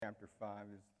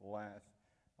is the last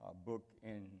book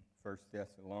in First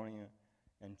Thessalonians.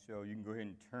 And so you can go ahead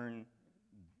and turn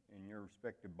in your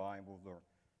respective Bibles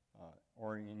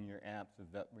or in your apps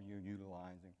if that's what you're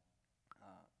utilizing.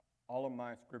 All of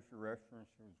my scripture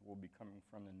references will be coming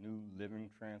from the New Living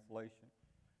Translation.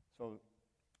 So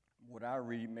what I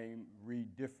read may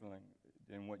read differently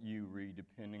than what you read,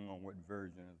 depending on what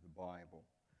version of the Bible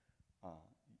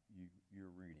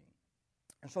you're reading.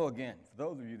 And so again, for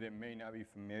those of you that may not be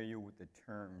familiar with the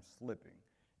term slipping,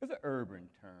 it's an urban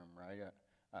term, right?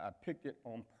 I picked it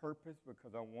on purpose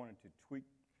because I wanted to tweak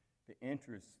the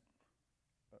interest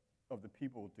of the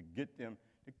people to get them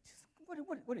to just, what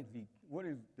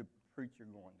is the preacher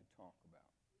going to talk about?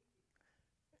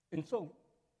 And so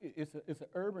it's an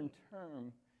urban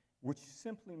term which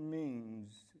simply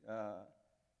means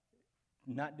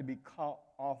not to be caught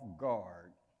off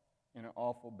guard in an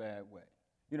awful bad way.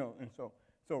 You know, and so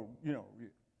you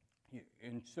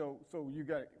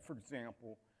got, for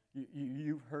example,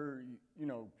 you've heard,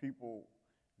 people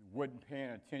wasn't paying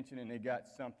attention and they got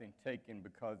something taken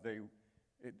because they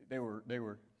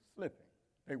were slipping.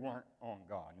 They weren't on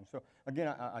God. And so, again,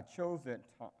 I chose that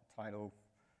title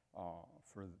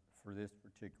for this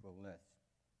particular lesson.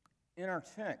 In our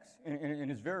text,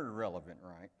 and it's very relevant,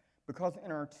 right? Because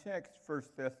in our text, 1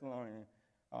 Thessalonians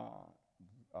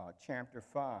chapter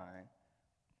 5,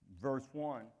 verse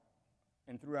 1,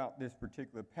 and throughout this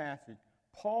particular passage,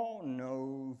 Paul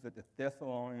knows that the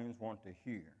Thessalonians want to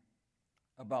hear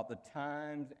about the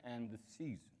times and the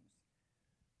seasons.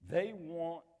 They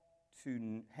want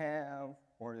to have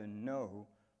or to know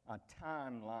a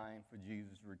timeline for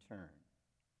Jesus' return.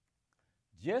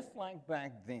 Just like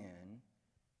back then,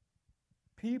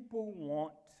 people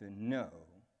want to know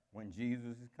when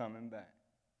Jesus is coming back.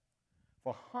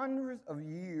 For hundreds of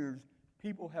years,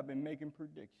 people have been making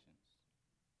predictions.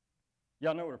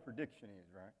 Y'all know what a prediction is,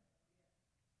 right?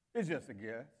 It's just a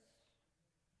guess.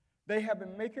 They have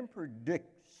been making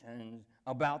predictions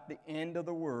about the end of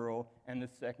the world and the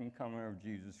second coming of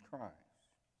Jesus Christ.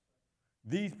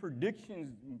 These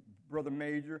predictions, Brother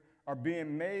Major, are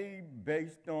being made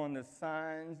based on the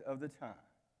signs of the times.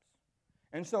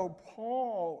 And so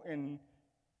Paul, in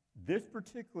this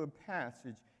particular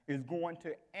passage, is going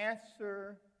to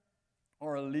answer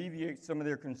or alleviate some of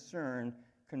their concern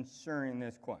concerning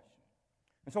this question.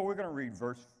 And so we're going to read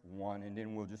verse 1, and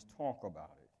then we'll just talk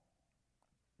about it.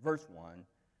 Verse 1,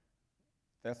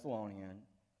 Thessalonians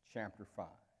chapter 5.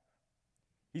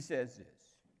 He says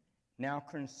this, "Now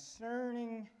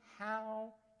concerning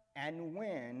how and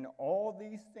when all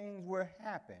these things will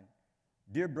happen,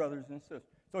 dear brothers and sisters."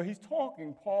 So he's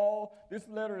talking, this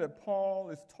letter that Paul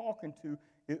is talking to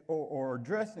or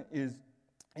addressing is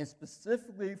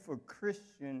specifically for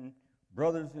Christian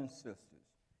brothers and sisters.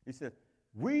 He said,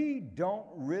 we don't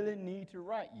really need to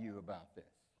write you about this.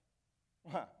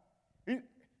 Why?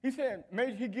 He said,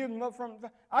 maybe he gives them up from,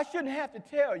 I shouldn't have to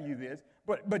tell you this,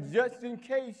 but just in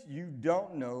case you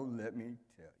don't know, let me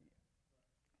tell you.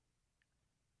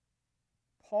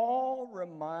 Paul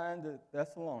reminded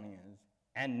Thessalonians,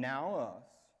 and now us,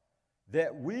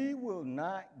 that we will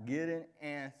not get an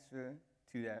answer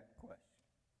to that question.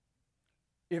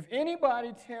 If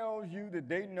anybody tells you that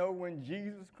they know when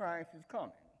Jesus Christ is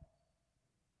coming,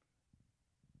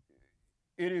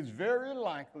 it is very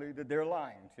likely that they're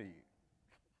lying to you.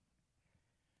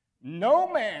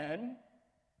 No man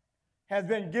has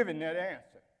been given that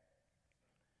answer.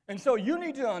 And so you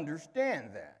need to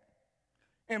understand that.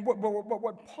 And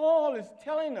what Paul is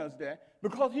telling us that,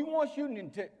 because he wants you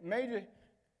to, Major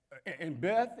and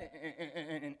Beth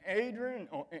and Adrian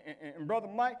and Brother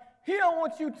Mike, he don't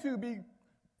want you to be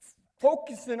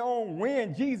focusing on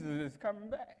when Jesus is coming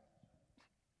back.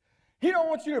 He don't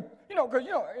want you to, because,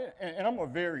 and I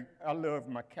love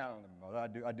my calendar, mother.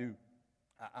 I do.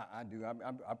 I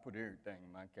put everything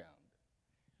in my calendar.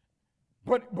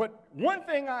 But one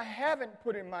thing I haven't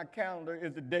put in my calendar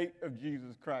is the date of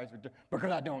Jesus Christ's return,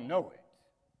 because I don't know it.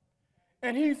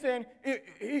 And he's saying,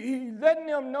 he's letting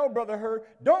them know, Brother Hurd,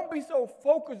 don't be so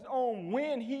focused on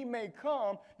when he may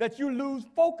come that you lose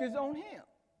focus on him.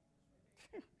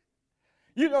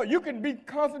 You can be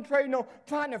concentrating on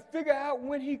trying to figure out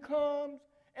when he comes,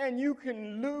 and you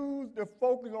can lose the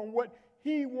focus on what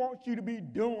he wants you to be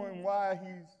doing while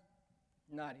he's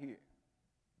not here.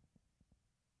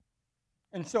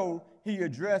 And so he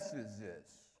addresses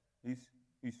this. He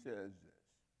says this.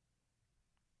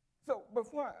 So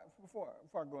before I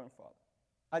go any further,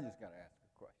 I just got to ask a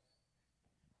question.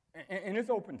 And it's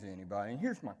open to anybody. And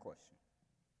here's my question.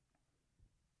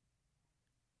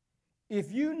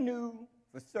 If you knew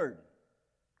for certain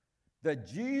that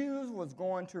Jesus was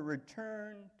going to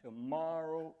return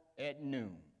tomorrow at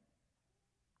noon,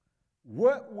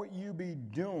 what would you be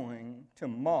doing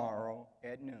tomorrow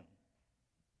at noon?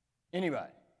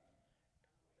 Anybody?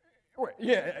 Wait,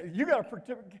 yeah, you got a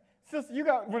sister, you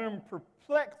got one of them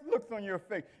perplexed looks on your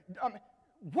face. I mean,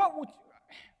 what would you,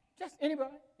 just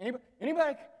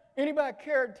anybody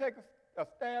care to take a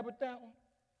stab at that one?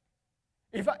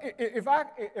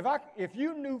 If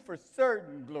you knew for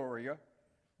certain, Gloria,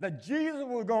 that Jesus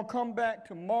was going to come back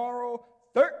tomorrow,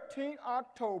 13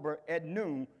 October at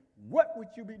noon, what would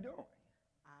you be doing?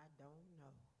 I don't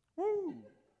know. Woo.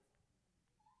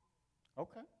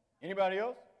 Okay. Anybody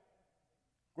else?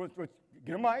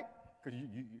 Get a mic, because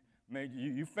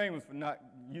you famous for not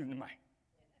using the mic.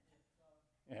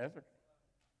 Yeah, that's okay.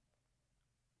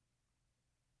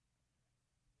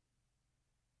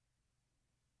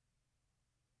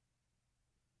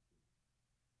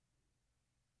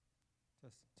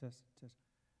 Test.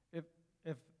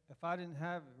 If I didn't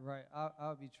have it right,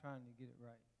 I'll be trying to get it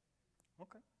right.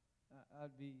 Okay.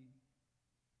 I'd be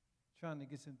trying to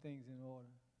get some things in order.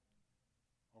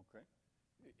 Okay.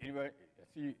 Anybody?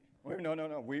 See? Wait, no.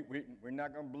 We're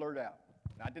not going to blurt out.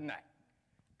 Not tonight.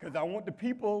 Because I want the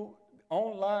people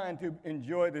online to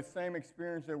enjoy the same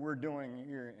experience that we're doing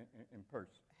here in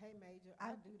person. Hey, Major, I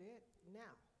do that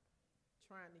now,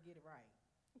 trying to get it right.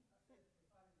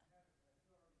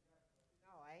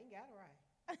 No, I ain't got it right.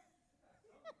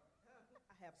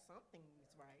 I have something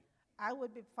that's right. I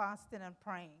would be fasting and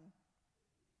praying.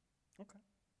 Okay.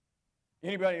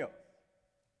 Anybody else?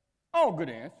 All good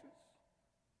answers.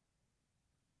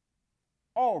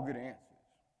 All good answers.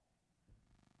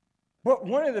 But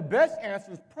one of the best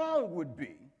answers probably would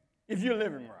be, if you're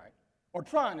living right, or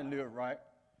trying to live right,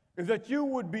 is that you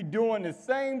would be doing the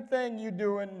same thing you're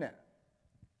doing now.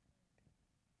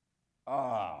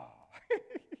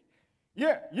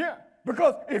 Yeah.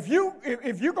 Because if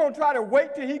you're going to try to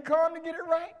wait till he comes to get it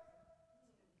right,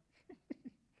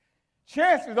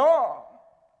 chances are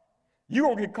you're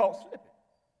going to get caught slipping.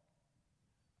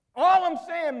 All I'm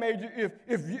saying, Major,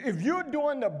 if you're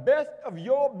doing the best of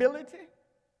your ability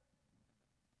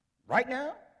right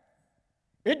now,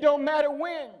 it don't matter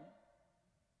when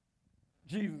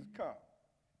Jesus comes.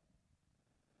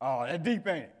 Oh, that's deep,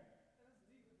 ain't it?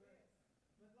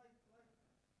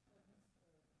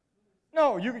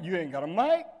 No, you ain't got a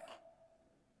mic.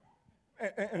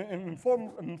 And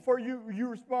before you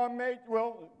respond, Major,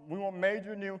 well, we want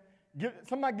Major and you.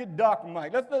 Somebody get Dr.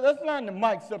 Mike. Let's line the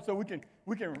mics up so we can.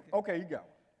 Okay, you go.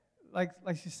 Like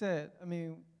she said, I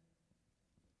mean,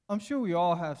 I'm sure we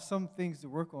all have some things to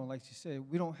work on. Like she said,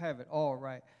 we don't have it all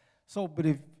right. So, but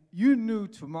if you knew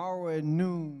tomorrow at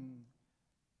noon,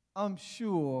 I'm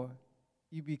sure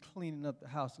you'd be cleaning up the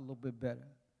house a little bit better.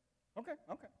 Okay.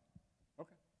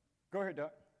 Go ahead,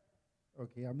 Doc.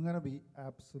 Okay, I'm going to be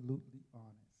absolutely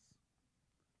honest.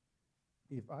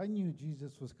 If I knew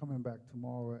Jesus was coming back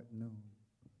tomorrow at noon,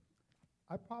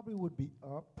 I probably would be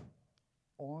up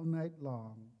all night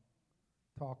long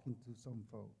talking to some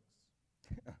folks.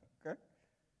 Okay.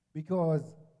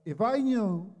 Because if I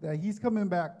knew that he's coming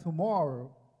back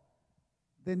tomorrow,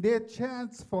 then their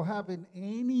chance for having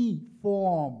any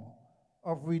form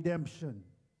of redemption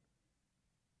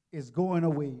is going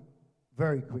away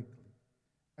very quickly.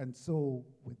 And so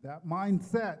with that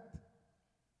mindset,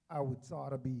 I would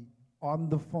sort of be on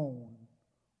the phone,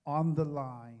 on the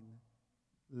line,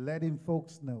 letting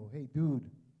folks know, hey, dude,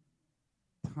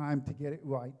 time to get it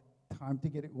right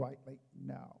like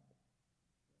now.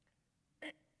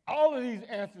 All of these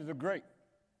answers are great.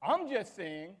 I'm just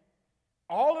saying,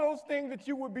 all of those things that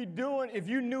you would be doing if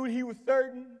you knew he was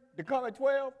certain to come at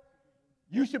 12,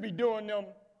 you should be doing them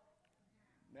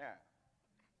now.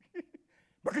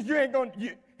 Because he ain't gonna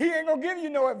give you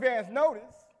no advance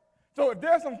notice. So if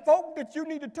there's some folk that you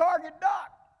need to target,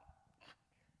 Doc,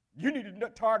 you need to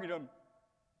target them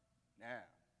now.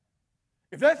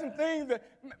 If there's some things that,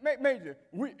 Major,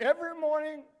 every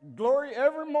morning, Glory,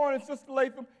 every morning, Sister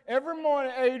Latham, every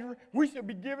morning, Adrian, we should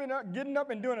be getting up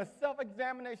and doing a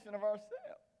self-examination of ourselves.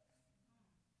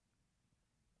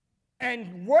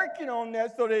 And working on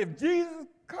that so that if Jesus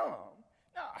comes,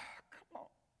 come on.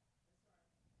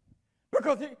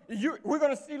 Because we're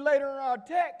going to see later in our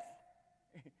text,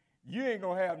 you ain't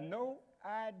going to have no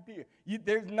idea.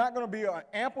 There's not going to be an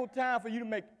ample time for you to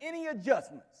make any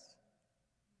adjustments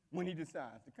when he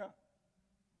decides to come.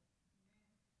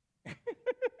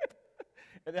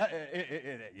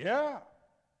 Yeah.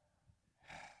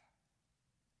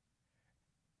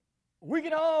 We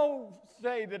can all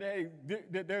say that, hey,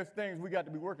 that there's things we got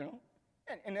to be working on.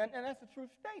 And that's a true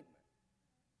statement.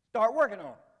 Start working on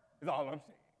it, is all I'm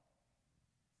saying.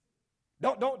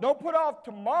 Don't put off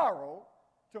tomorrow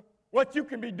to what you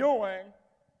can be doing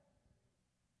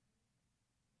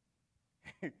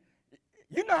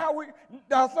You know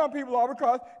how some people are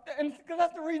because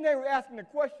that's the reason they were asking the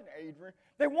question, Adrian.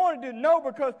 They wanted to know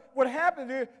because what happens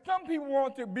is some people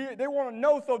want to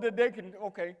know so that they can,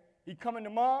 okay, he coming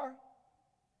tomorrow?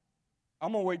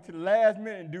 I'm going to wait till the last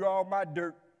minute and do all my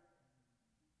dirt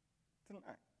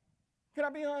tonight. Can I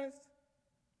be honest?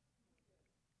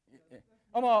 Yeah.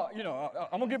 I'm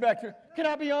going to get back to it. Can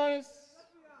I be honest?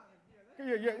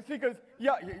 Yeah. See, because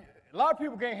a lot of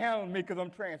people can't handle me because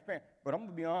I'm transparent, but I'm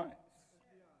going to be honest.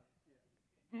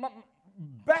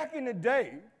 Back in the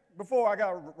day, before I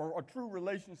got a true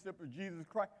relationship with Jesus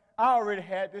Christ, I already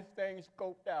had this thing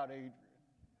scoped out, Adrian.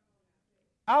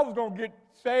 I was going to get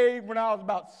saved when I was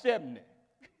about 70.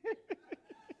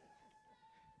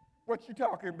 What you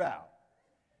talking about?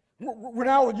 When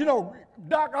I was,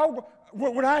 Doc,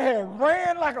 when I had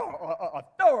ran like a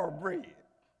thoroughbred.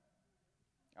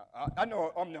 I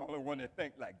know I'm the only one that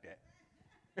think like that.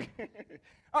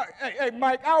 Hey,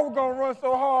 Mike, I was going to run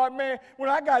so hard, man. When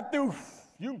I got through,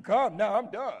 you can come now, I'm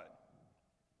done.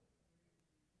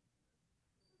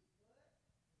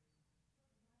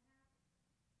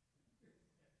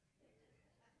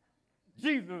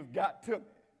 Jesus got to me.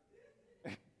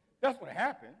 That's what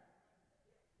happened.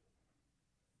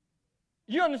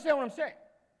 You understand what I'm saying?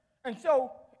 And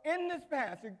so, in this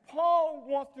passage, Paul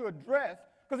wants to address,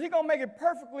 because he's going to make it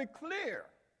perfectly clear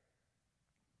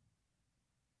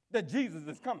that Jesus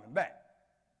is coming back.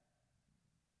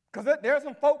 Because there are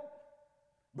some folk,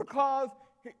 because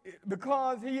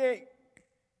he ain't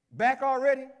back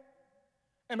already,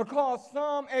 and because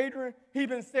some, Adrian, he's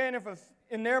been standing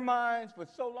in their minds for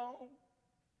so long,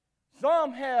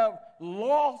 some have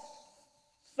lost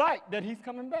sight that he's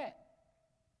coming back.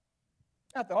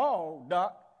 After all,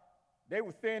 Doc, they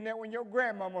were saying that when your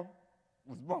grandmama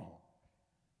was born.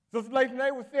 Sister Latham,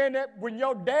 they were saying that when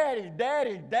your daddy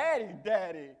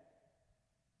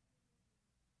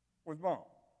was born.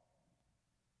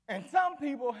 And some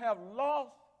people have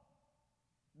lost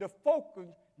the focus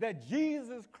that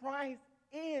Jesus Christ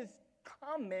is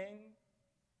coming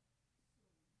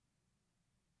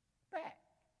back.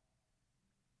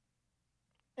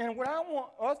 And what I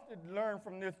want us to learn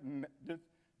from this,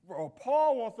 or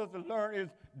Paul wants us to learn, is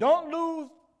don't lose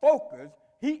focus.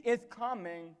 He is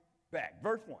coming back.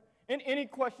 Verse 1. Any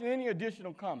question, any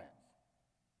additional comments?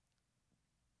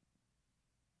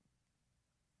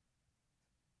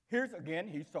 Here's again,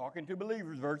 he's talking to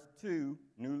believers. Verse 2,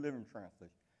 New Living Translation.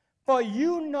 For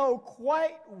you know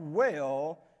quite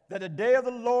well that the day of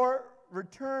the Lord's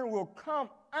return will come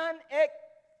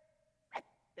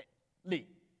unexpectedly,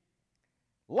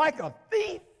 like a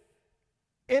thief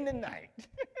in the night.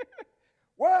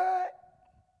 What?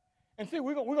 And see,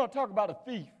 we're going to talk about a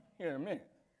thief here in a minute.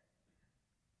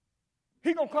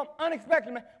 He's going to come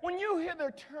unexpectedly. Man. When you hear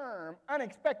the term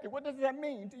unexpected, what does that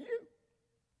mean to you?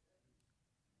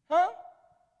 Huh?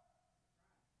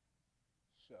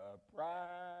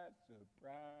 Surprise,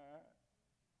 surprise,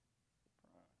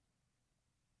 surprise.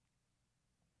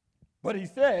 But he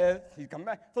says he's coming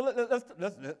back. So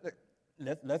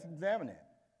let's examine it.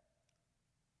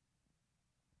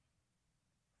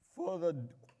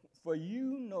 For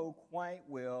you know quite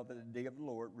well that the day of the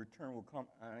Lord return will come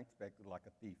unexpected like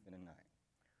a thief in the night.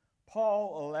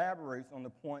 Paul elaborates on the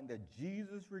point that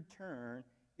Jesus' return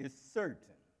is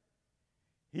certain.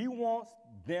 He wants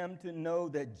them to know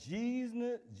that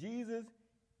Jesus'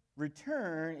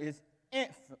 return is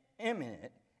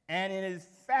imminent and it is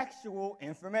factual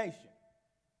information.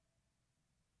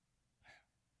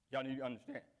 Y'all need to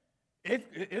understand.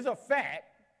 It's a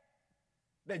fact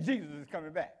that Jesus is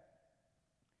coming back.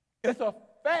 It's a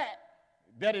fact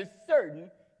that is certain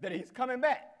that he's coming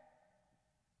back.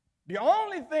 The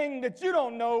only thing that you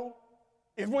don't know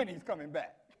is when he's coming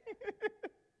back.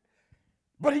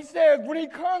 But he says when he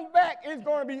comes back, it's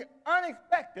going to be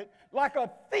unexpected, like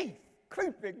a thief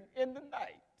creeping in the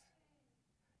night.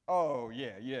 Oh,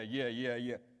 yeah.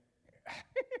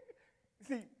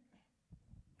 See,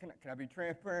 can I be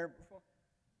transparent?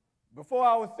 Before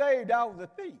I was saved, I was a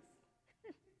thief.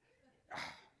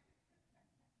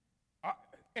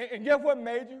 And guess what,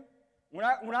 Major? When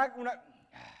I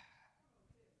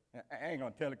ain't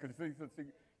gonna tell it because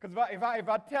if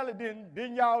I tell it,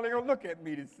 then y'all ain't gonna look at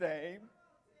me the same.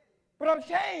 But I'm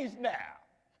changed now.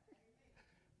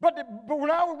 But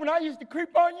when I used to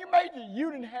creep on you, Major, you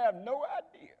didn't have no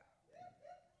idea.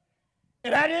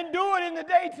 And I didn't do it in the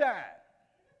daytime.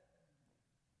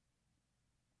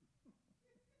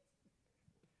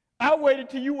 I waited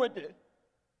till you went there.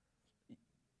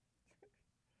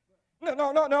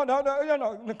 No.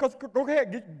 Go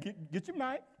ahead, get your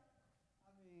mic.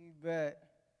 But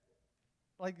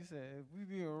like you said, if we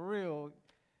being real,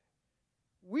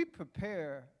 we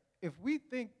prepare if we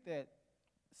think that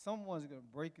someone's going to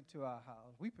break into our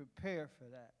house, we prepare for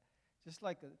that. Just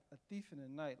like a thief in the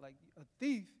night. Like a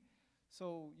thief,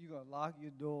 so you're going to lock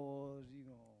your doors, you're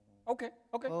going to Okay.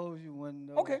 close your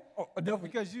windows. Okay. Oh, definitely.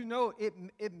 Because you know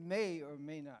it may or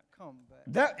may not come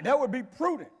back. That would be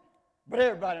prudent, but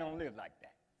everybody don't live like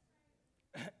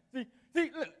that.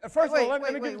 see, look, first of all,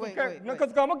 let me give you some character. Because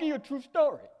I'm going to give you a true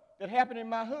story that happened in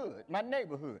my hood, my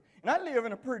neighborhood. And I live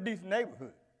in a pretty decent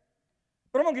neighborhood.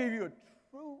 But I'm going to give you a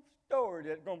true story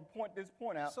that's going to point this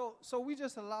point out. So we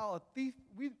just allow a thief,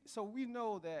 so we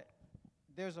know that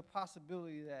there's a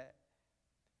possibility that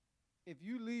if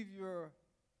you leave your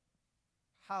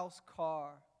house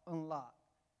car unlocked,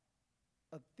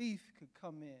 a thief could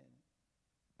come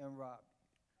in and rob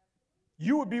you.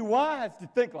 You would be wise to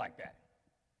think like that.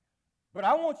 But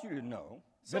I want you to know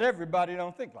that everybody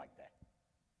don't think like that.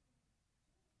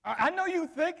 I know you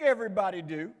think everybody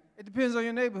do, It depends on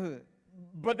your neighborhood.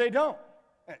 but they don't.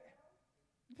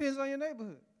 Depends on your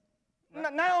neighborhood.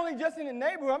 Not only just in the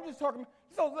neighborhood, I'm just talking.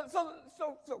 So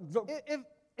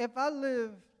If I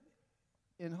live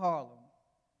in Harlem,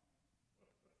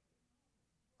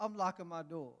 I'm locking my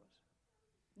doors.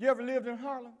 you ever lived in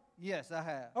Harlem? Yes, I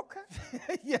have. Okay.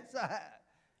 Yes, I have.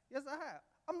 Yes, I have.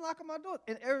 I'm locking my doors.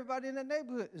 And everybody in the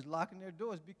neighborhood is locking their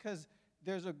doors because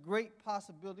there's a great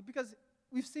possibility, because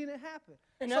we've seen it happen.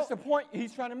 And that's the point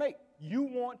he's trying to make. You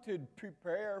want to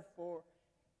prepare for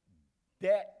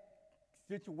that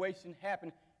situation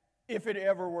happen if it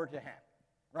ever were to happen,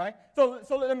 right? So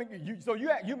let me.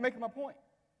 You're making my point.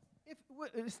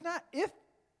 It's not if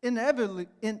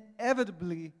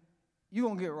inevitably you're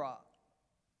gonna get robbed.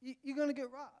 You're gonna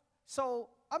get robbed. So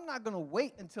I'm not gonna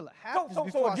wait until it happens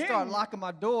before I start locking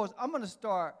my doors. I'm gonna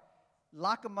start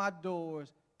locking my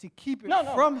doors to keep it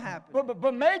from happening.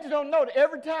 But Major don't know that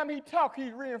every time he talks,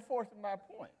 he's reinforcing my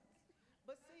point.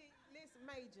 But see, listen,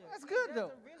 Major. That's good,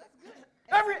 though. That's good.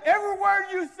 Every word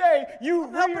you say, you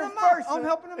I'm helping him out. reinforce. I'm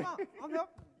helping him out. I'm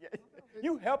helping.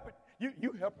 You helping.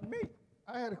 You helping me.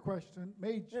 I had a question.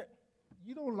 Major,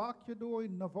 you don't lock your door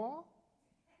in Navarre?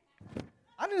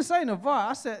 I didn't say Navarre.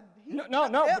 I said No.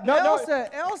 L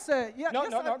said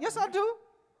yes, I do.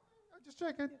 I'm just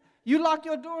checking. You lock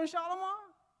your door in Shalimar?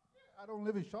 I don't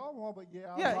live in Charlemont, but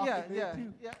yeah, I'll Yeah. lock it there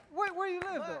too. Where you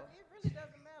live But though? it really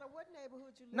doesn't matter what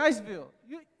neighborhood you live in. Niceville.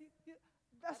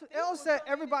 That's what L said.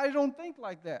 Everybody don't think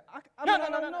like that. I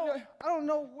don't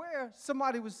know where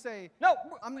somebody would say, No,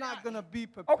 I'm not gonna be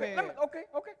prepared. Okay.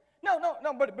 No.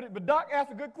 But Doc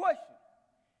asked a good question.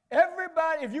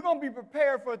 Everybody, if you're gonna be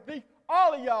prepared for a thief,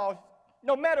 all of y'all,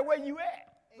 no matter where you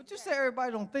at. But you say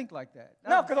everybody don't think like that.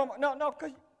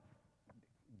 Because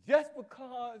just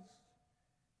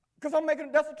because I'm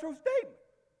making that's a true statement.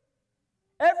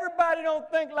 Everybody don't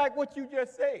think like what you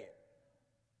just said.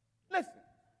 Listen,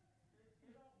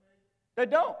 they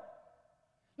don't.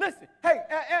 Listen, hey,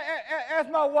 ask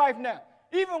my wife now.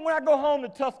 Even when I go home to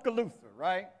Tuscaloosa,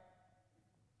 right,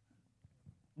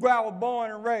 where I was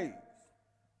born and raised,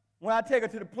 when I take her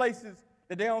to the places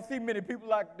that they don't see many people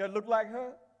that look like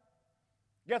her,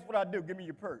 guess what I do? Give me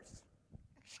your purse.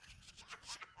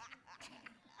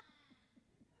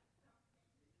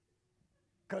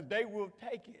 Because they will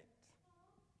take it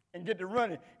and get to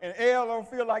running. And Elle don't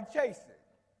feel like chasing.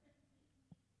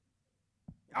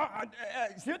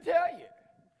 She'll tell you.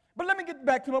 But let me get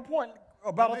back to my point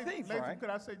about a thief, Latham, right? could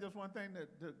I say just one thing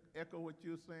to echo what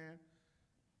you're saying?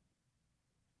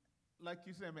 Like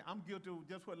you said, man, I'm guilty of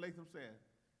just what Latham said.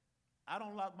 I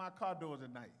don't lock my car doors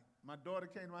at night. My daughter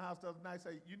came to my house the other night and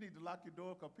said, you need to lock your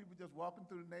door because people just walking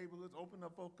through the neighborhoods, open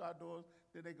up 4 car doors,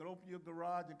 then they could open your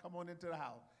garage and come on into the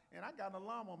house. And I got an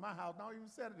alarm on my house, and I don't even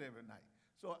set it every night.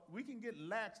 So we can get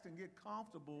laxed and get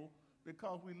comfortable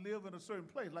because we live in a certain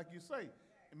place. Like you say,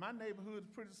 in my neighborhood, it's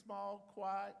pretty small,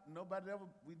 quiet.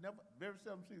 We very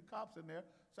seldom see the cops in there.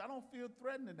 So I don't feel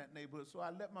threatened in that neighborhood. So I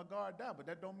let my guard down. But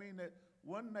that don't mean that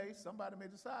one day somebody may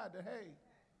decide that, hey,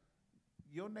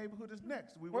 your neighborhood is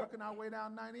next. We're working our way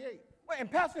down 98. Well, and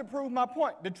Pastor proved my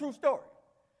point, the true story.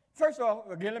 First of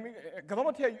all, again, because I'm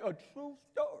going to tell you a true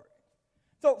story.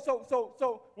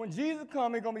 So when Jesus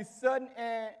comes, it's going to be sudden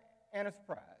and a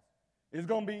surprise. It's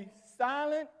going to be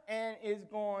silent and it's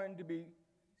going to be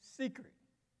secret.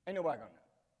 Ain't nobody going to know.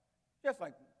 Just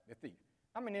like the thief.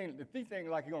 I mean, the thief ain't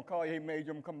like he's going to call you, hey,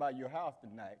 Major, I'm going to come by your house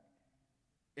tonight.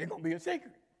 It's going to be a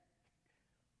secret.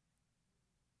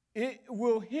 It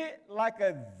will hit like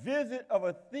a visit of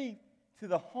a thief to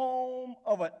the home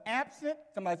of an absent,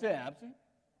 somebody say absent,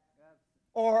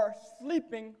 or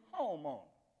sleeping homeowner.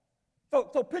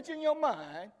 So picture in your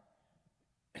mind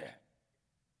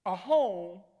a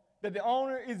home that the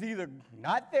owner is either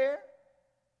not there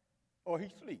or he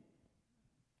sleeps.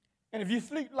 And if you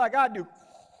sleep like I do,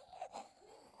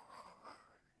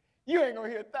 you ain't gonna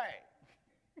hear a thing.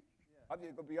 I'm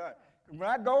just gonna be honest. When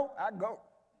I go, I go.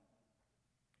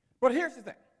 But here's the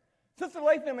thing. Sister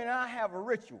Latham and I have a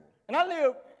ritual. And I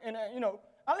live in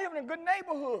a good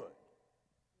neighborhood.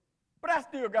 But I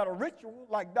still got a ritual,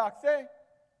 like Doc said.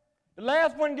 The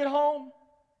last one to get home,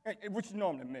 which is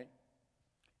normally me.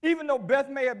 Even though Beth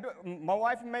my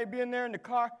wife may be in there in the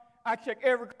car, I check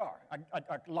every car. I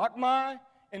lock mine,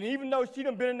 and even though she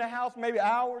done been in the house maybe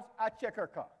hours, I check her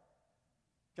car.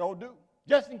 Sure do.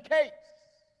 Just in case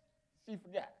she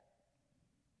forgot.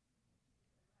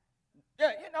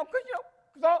 Yeah,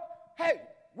 because hey,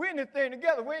 we're in this thing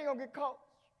together. We ain't going to get caught.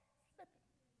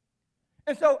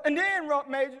 And then,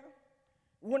 Major,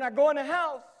 when I go in the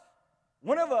house,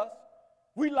 one of us,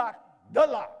 we lock the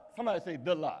lock. Somebody say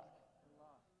the lock.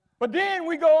 But then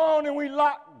we go on and we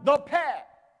lock the pad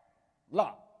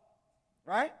lock,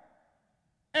 right?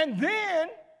 And then,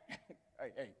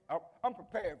 I'm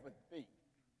prepared for the thief.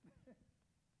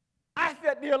 I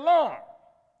set the alarm.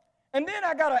 And then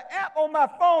I got an app on my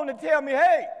phone to tell me,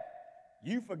 hey,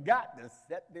 you forgot to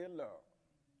set the alarm.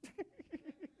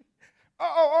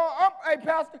 Hey,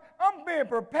 Pastor, I'm being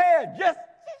prepared just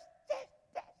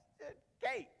in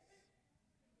case.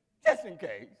 Just in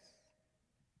case.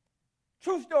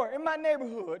 True story. In my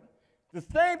neighborhood, the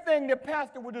same thing the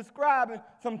pastor was describing,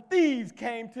 some thieves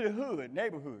came to the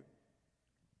neighborhood.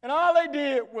 And all they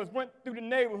did was went through the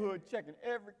neighborhood checking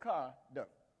every car door.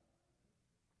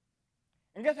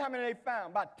 And guess how many they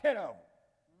found? About 10 of them.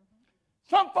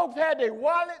 Some folks had their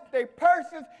wallets, their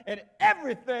purses, and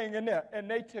everything in there, and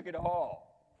they took it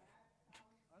all.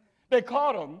 They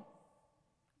caught them,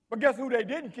 but guess who they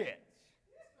didn't catch?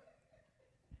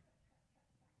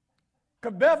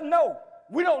 Because Beth knows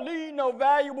we don't leave no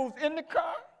valuables in the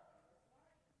car,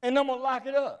 and I'm going to lock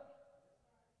it up.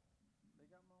 They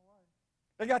got my wife.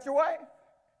 They got your wife?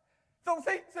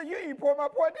 So you ain't pour my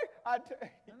point there? No,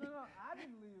 I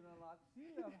didn't leave it unlocked. She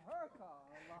left her car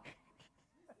unlocked.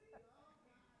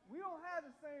 We don't have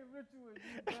the same ritual as you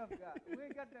and Beth got. We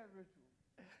ain't got that ritual.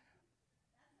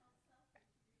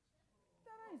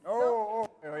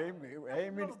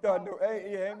 Ain't mean to start.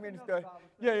 Ain't mean to start.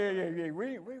 Yeah.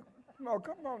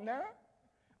 Come on now.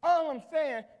 All I'm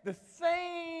saying, the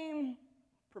same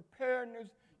preparedness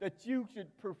that you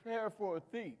should prepare for a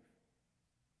thief,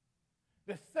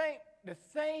 the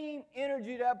same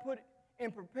energy that I put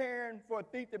in preparing for a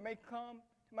thief that may come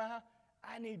to my house,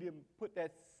 I need to put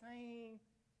that same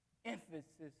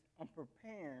emphasis on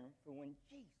preparing for when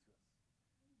Jesus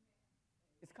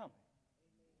is coming.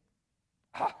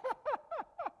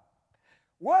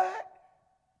 What?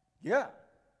 Yeah.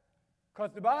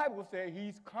 Because the Bible says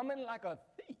he's coming like a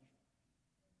thief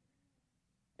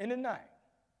in the night.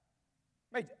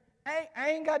 I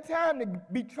ain't got time to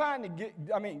be trying to get,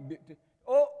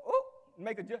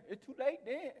 make a judgment. It's too late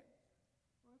then.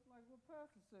 Well, it's like what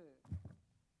Pastor said.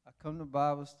 I come to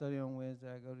Bible study on Wednesday.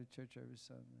 I go to church every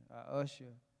Sunday. I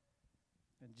usher.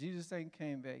 And Jesus ain't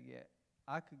came back yet.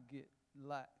 I could get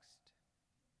laxed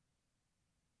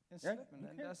and slipping.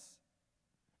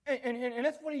 And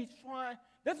that's what he's trying.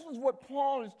 This is what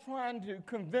Paul is trying to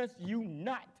convince you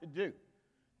not to do.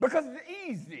 Because it's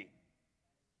easy.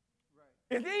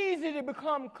 Right. It's easy to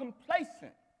become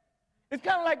complacent. It's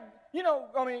kind of like,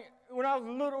 when I was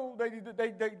little, I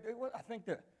think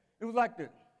that it was like the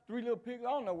Three Little Pigs. I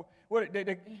don't know what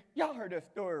y'all heard that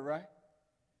story, right?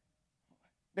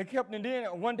 They kept, and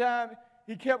then one time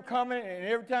he kept coming, and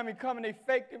every time he coming, they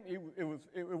faked him.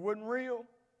 It wasn't real.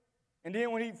 And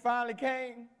then when he finally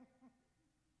came,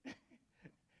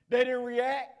 they didn't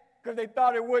react because they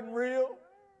thought it wasn't real,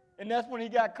 and that's when he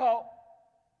got caught.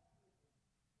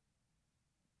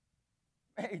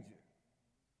 Major.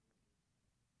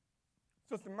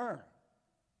 Sister Myrna,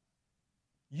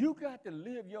 you got to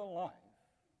live your life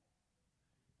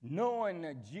knowing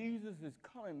that Jesus is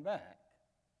coming back,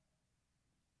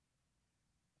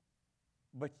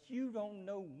 but you don't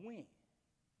know when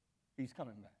he's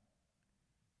coming back.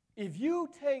 If you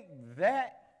take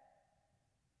that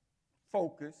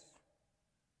focus,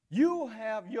 you'll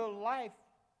have your life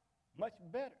much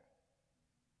better.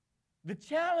 The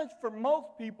challenge for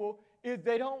most people is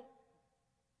they don't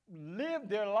live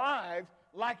their lives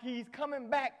like he's coming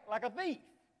back like a thief.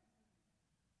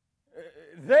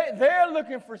 They're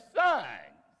looking for signs.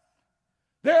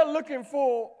 They're looking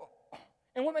for,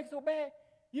 and what makes it so bad,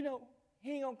 he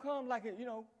ain't gonna come like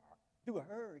through a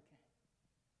hurricane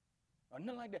or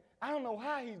nothing like that. I don't know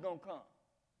how he's gonna come,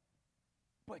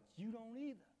 but you don't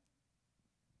either.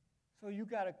 So you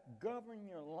gotta govern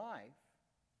your life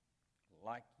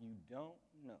like you don't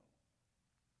know.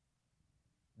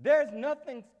 There's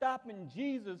nothing stopping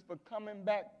Jesus from coming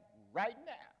back right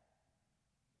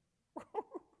now.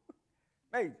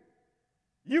 Maybe.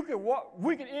 You could walk,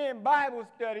 we could end Bible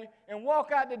study and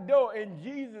walk out the door, and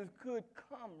Jesus could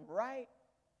come right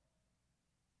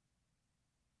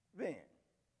then.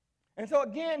 And so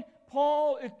again,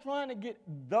 Paul is trying to get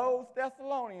those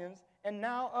Thessalonians and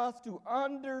now us to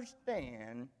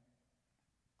understand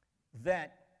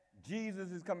that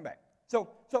Jesus is coming back. So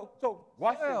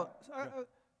watch Well, this.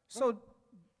 so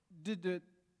did the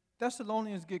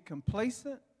Thessalonians get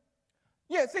complacent?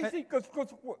 Yeah, see, because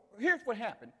here's what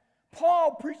happened.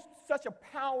 Paul preached such a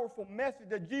powerful message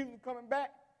that Jesus was coming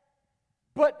back,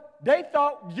 but they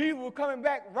thought Jesus was coming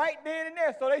back right then and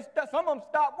there, so some of them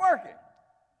stopped working.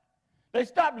 They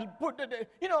stopped,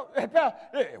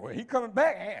 hey, well, he coming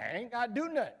back, I ain't got to do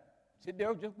nothing. Sit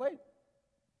there, just wait.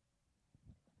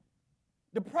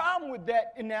 The problem with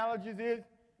that analogy is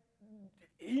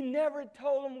he never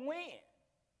told them when.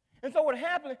 And so what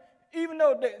happened, even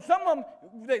though some of them,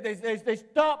 they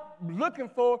stopped looking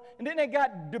for, and then they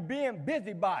got to being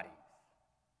busybodies.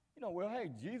 Well, hey,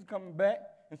 Jesus coming back,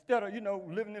 instead of,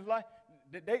 living his life,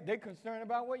 they concerned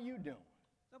about what you doing.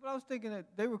 No, but I was thinking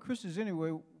that they were Christians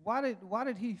anyway. Why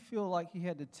did he feel like he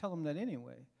had to tell them that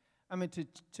anyway? I mean,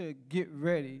 to get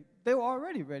ready. They were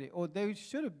already ready, or they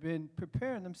should have been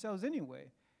preparing themselves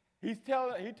anyway. He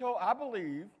told, I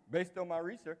believe, based on my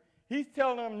research, he's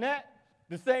telling them that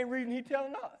the same reason he's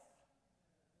telling us.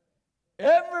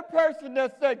 Every person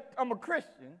that said, I'm a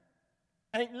Christian,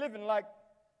 ain't living like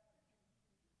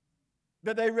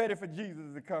that they ready for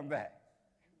Jesus to come back.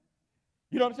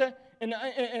 You know what I'm saying?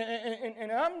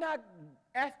 And I'm not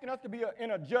asking us to be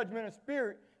in a judgmental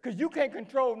spirit, because you can't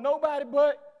control nobody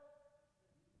but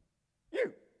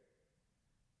you.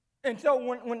 And so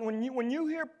when you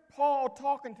hear Paul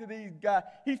talking to these guys,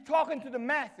 he's talking to the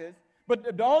masses,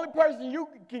 but the only person you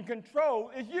can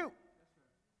control is you.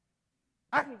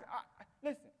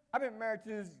 Listen, I've been married to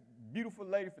this beautiful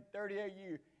lady for 38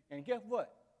 years, and guess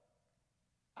what?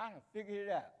 I done figured it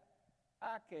out.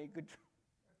 I can't control.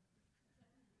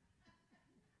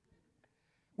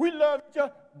 We love each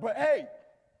other, but hey,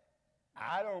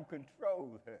 I don't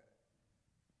control her.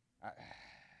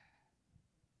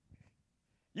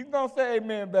 You can go say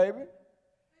amen, baby.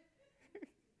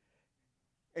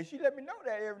 And she let me know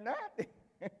that every night.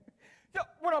 So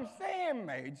what I'm saying,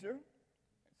 Major,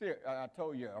 see, I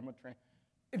told you, I'm a train.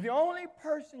 The only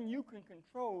person you can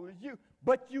control is you.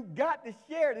 But you got to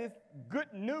share this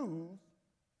good news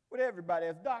with everybody,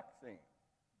 as Doc said.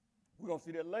 We're going to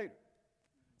see that later.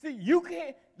 See, you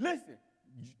can't, listen,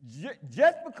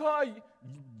 just because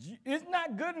it's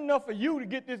not good enough for you to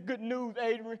get this good news,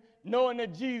 Adrian, knowing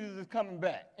that Jesus is coming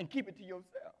back, and keep it to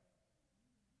yourself.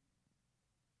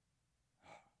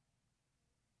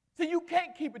 See, you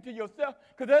can't keep it to yourself,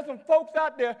 because there's some folks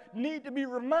out there need to be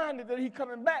reminded that he's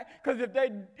coming back, because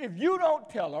if you don't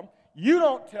tell them, you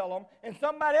don't tell them, and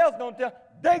somebody else don't tell,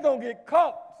 they're going to get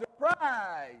caught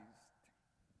surprised.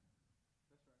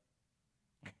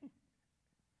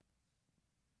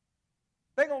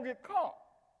 They're going to get caught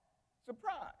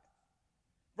surprised.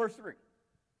 Verse 3.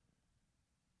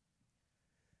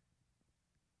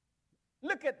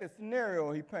 Look at the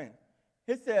scenario he painted.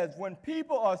 It says, when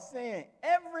people are saying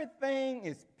everything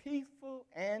is peaceful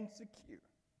and secure,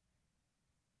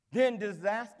 then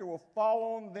disaster will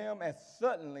fall on them as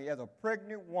suddenly as a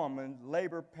pregnant woman's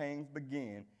labor pains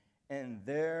begin, and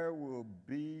there will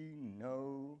be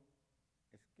no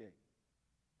escape.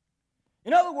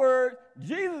 In other words,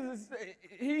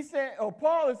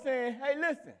 Paul is saying, hey,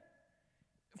 listen,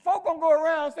 folk gonna go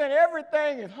around saying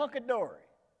everything is hunky-dory.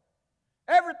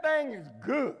 Everything is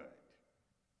good.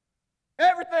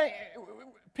 Everything,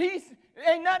 peace,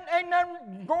 ain't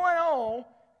nothing going on,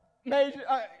 Major.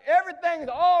 Everything is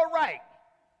all right.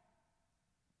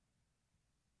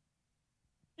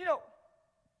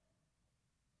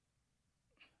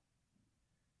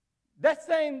 That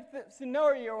same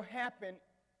scenario happened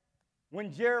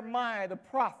when Jeremiah the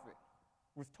prophet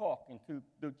was talking to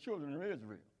the children of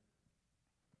Israel.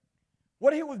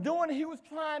 What he was doing, he was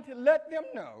trying to let them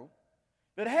know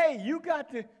that, hey, you got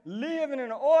to live in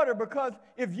an order, because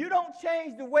if you don't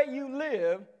change the way you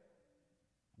live,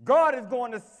 God is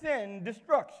going to send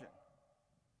destruction.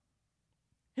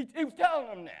 He was telling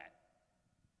them that.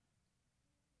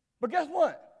 But guess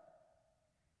what?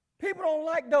 People don't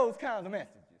like those kinds of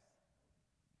messages.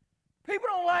 People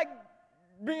don't like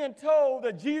being told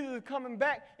that Jesus is coming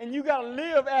back and you got to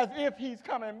live as if he's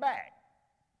coming back.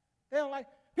 They don't like.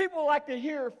 People like to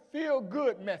hear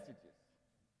feel-good messages.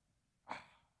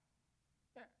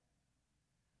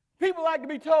 People like to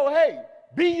be told, hey,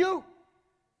 be you.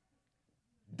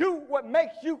 Do what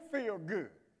makes you feel good.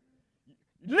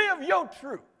 Live your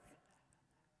truth.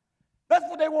 That's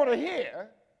what they want to hear,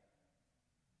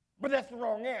 but that's the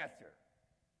wrong answer.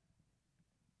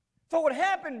 So what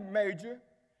happened, Major,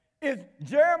 is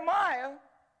Jeremiah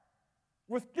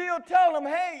was still telling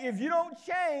them, hey, if you don't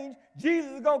change,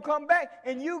 Jesus is gonna come back,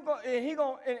 and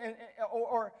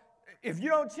or if you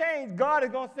don't change, God is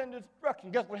gonna send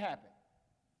destruction. Guess what happened?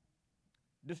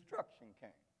 Destruction came,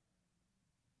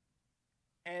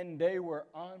 and they were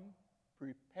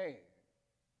unprepared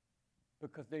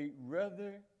because they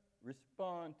rather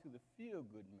respond to the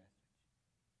feel-good message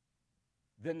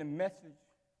than the message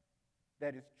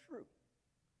that is true.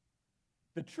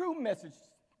 The true message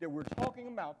that we're talking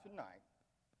about tonight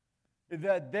is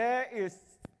that there is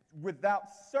without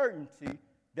certainty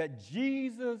that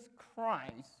Jesus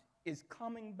Christ is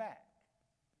coming back.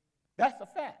 That's a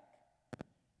fact.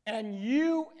 And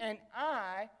you and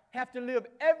I have to live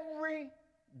every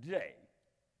day,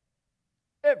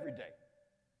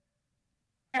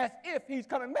 as if he's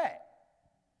coming back.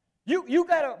 You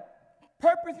got a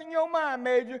purpose in your mind,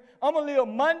 Major. I'm going to live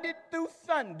Monday through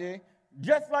Sunday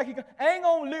just like he. I ain't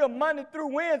going to live Monday through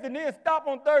Wednesday and then stop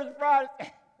on Thursday, Friday.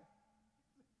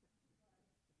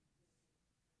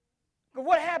 Because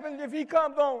what happens if he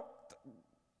comes on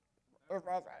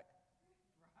Friday?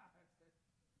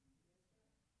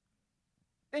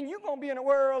 Then you're going to be in a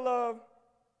world of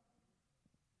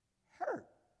hurt.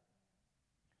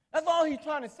 That's all he's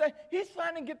trying to say. He's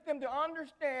trying to get them to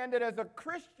understand that as a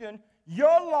Christian,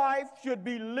 your life should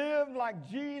be lived like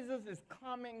Jesus is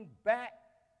coming back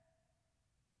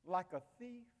like a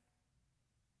thief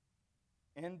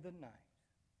in the night.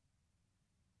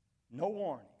 No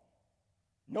warning,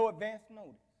 no advance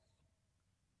notice,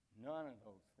 none of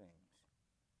those things.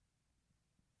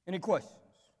 Any questions?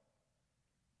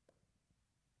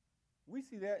 We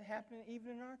see that happening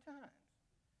even in our times.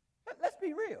 Let's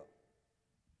be real.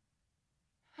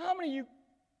 How many of you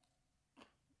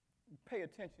pay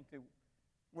attention to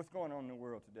what's going on in the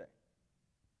world today?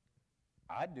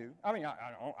 I do. I mean,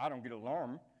 I don't get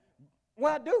alarmed.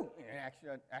 Well, I do.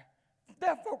 Actually,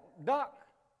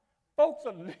 folks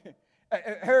are,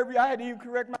 Herbie, I had to even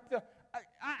correct myself.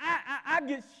 I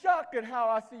get shocked at how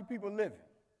I see people living.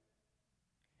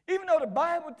 Even though the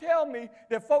Bible tells me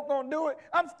that folk don't do it,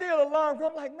 I'm still alarmed.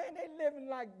 I'm like, man, they living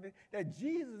like that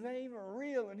Jesus ain't even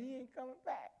real and he ain't coming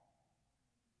back.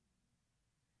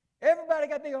 Everybody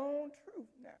got their own truth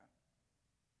now.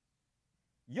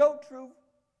 Your truth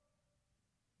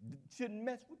shouldn't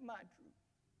mess with my truth.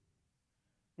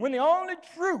 When the only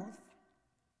truth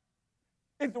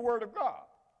is the Word of God.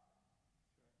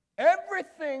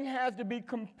 Everything has to be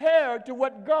compared to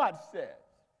what God says.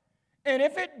 And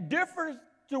if it differs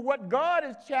to what God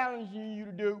is challenging you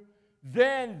to do,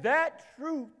 then that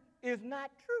truth is not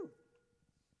truth.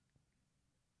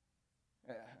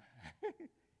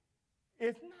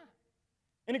 It's not.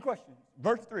 Any questions?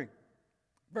 Verse 3.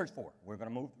 Verse 4. We're going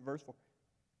to move to verse 4.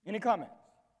 Any comments?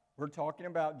 We're talking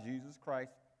about Jesus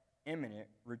Christ's imminent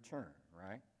return,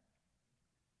 right?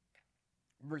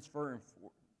 Verses 4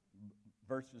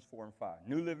 and 5.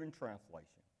 New Living Translation.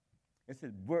 It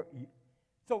says,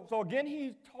 so again,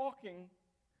 he's talking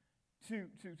to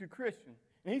Christians.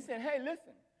 And he's saying, hey,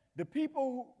 listen, the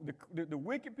people, the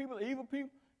wicked people, the evil people,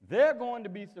 they're going to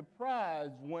be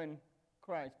surprised when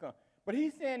Christ comes. But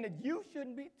he's saying that you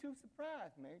shouldn't be too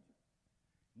surprised, Major.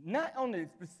 Not on the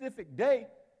specific day,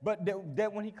 but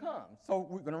that when he comes. So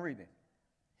we're going to read it.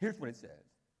 Here's what it says.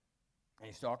 And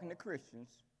he's talking to Christians,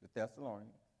 the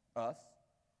Thessalonians, us,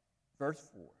 verse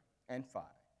 4 and 5.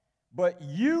 But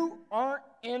you aren't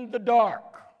in the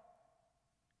dark.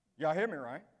 Y'all hear me,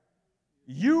 right?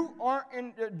 You aren't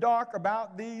in the dark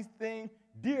about these things,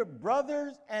 dear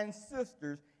brothers and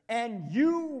sisters, and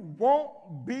you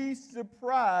won't be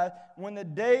surprised when the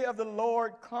day of the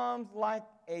Lord comes like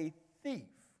a thief.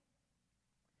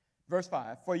 Verse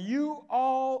 5, for you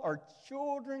all are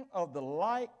children of the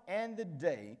light and the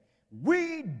day.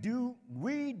 We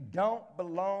don't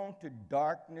belong to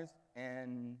darkness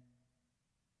and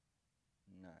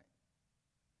night.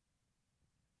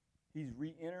 He's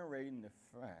reiterating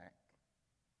the fact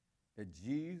that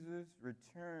Jesus'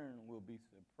 return will be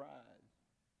surprise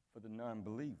for the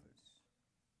non-believers.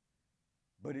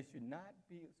 But it should not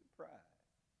be a surprise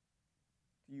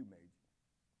to you, Major.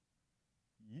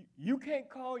 You can't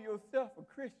call yourself a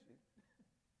Christian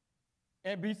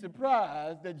and be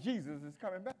surprised that Jesus is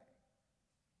coming back.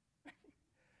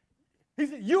 He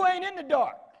said, you ain't in the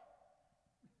dark.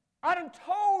 I done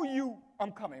told you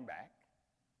I'm coming back.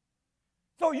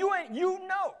 So you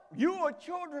are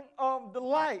children of the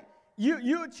light.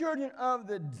 You're children of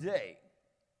the day.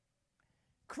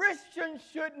 Christians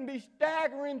shouldn't be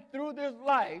staggering through this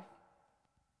life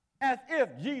as if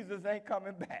Jesus ain't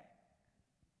coming back.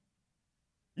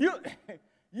 You,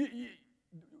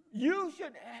 you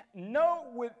should know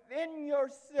within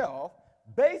yourself,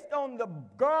 based on the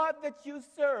God that you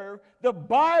serve, the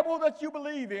Bible that you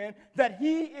believe in, that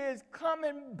he is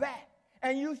coming back.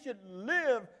 And you should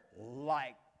live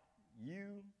like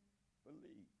you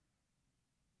believe.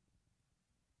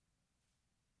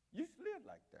 You should live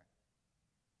like that.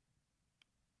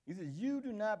 He says, you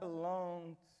do not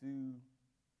belong to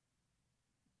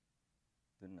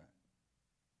the night.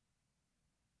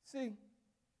 See,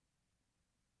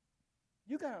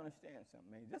 you got to understand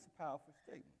something, man. That's a powerful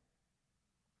statement.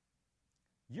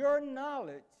 Your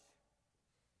knowledge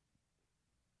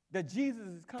that Jesus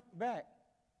is coming back,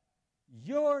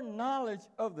 your knowledge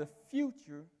of the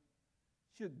future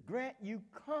should grant you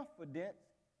confidence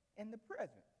in the present.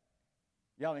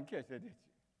 Y'all didn't catch that, did you?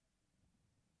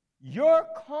 Your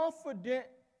confidence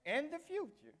in the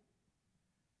future,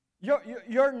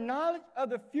 your knowledge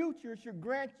of the future should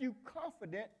grant you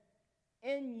confidence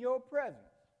in your presence.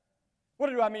 What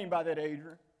do I mean by that,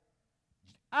 Adrian?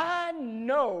 I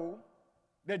know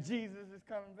that Jesus is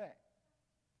coming back.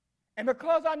 And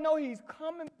because I know he's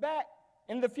coming back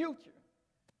in the future,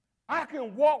 I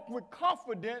can walk with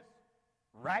confidence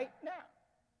right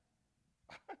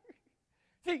now.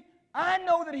 See, I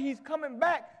know that he's coming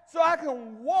back, so I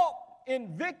can walk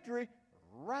in victory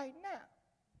right now.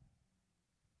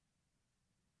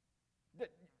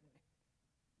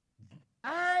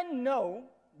 I know,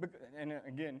 and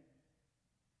again,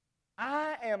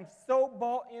 I am so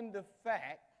bought in the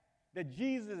fact that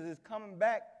Jesus is coming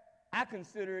back, I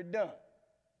consider it done.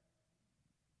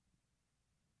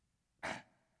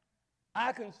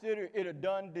 I consider it a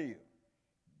done deal.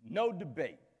 No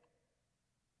debate.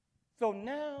 So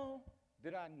now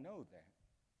that I know that,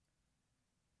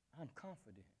 I'm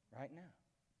confident right now.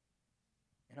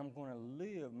 And I'm going to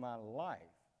live my life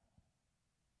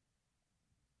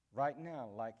right now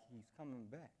like he's coming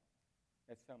back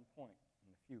at some point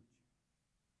in the future.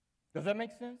 Does that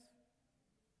make sense?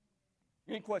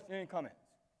 Any questions, any comments?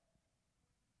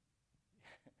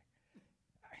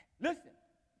 Listen,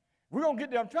 we're going to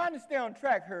get there. I'm trying to stay on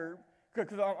track, Herb,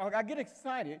 because I get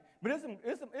excited, but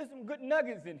there's some good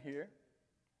nuggets in here.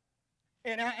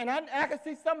 And I can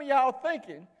see some of y'all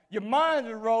thinking, your minds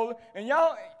are rolling, and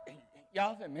y'all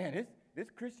say, man, this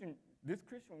Christian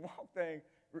walk thing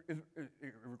it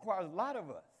requires a lot of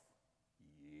us.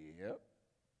 Yep.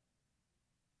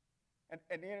 And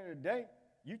at the end of the day,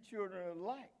 you children of the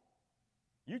light.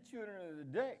 You children of the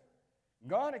day.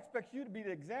 God expects you to be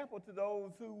the example to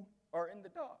those who are in the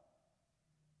dark.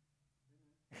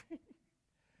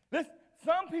 Listen,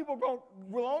 some people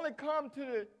will only come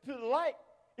to the light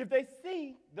if they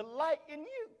see the light in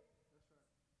you.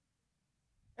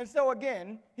 And so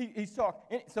again, he's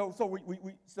talking. So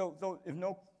if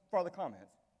no further comments.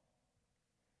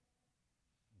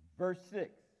 Verse 6.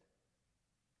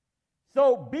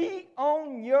 So be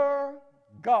on your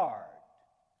guard,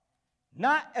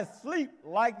 not asleep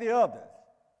like the others.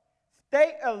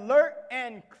 Stay alert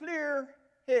and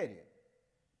clear-headed.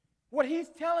 What he's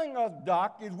telling us,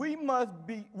 Doc, is we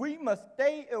must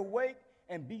stay awake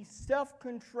and be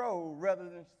self-controlled rather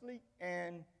than sleep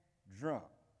and drunk.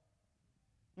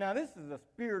 Now, this is a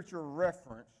spiritual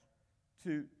reference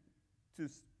to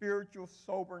spiritual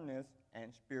soberness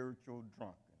and spiritual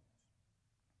drunkenness.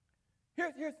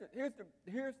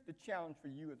 Here's the challenge for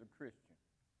you as a Christian.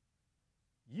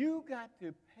 You got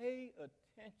to pay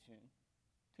attention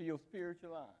to your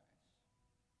spiritual eyes.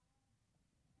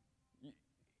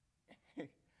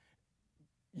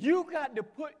 You got to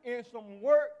put in some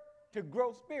work to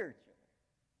grow spiritually.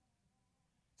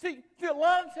 See, a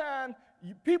lot of times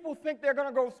people think they're going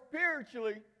to grow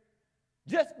spiritually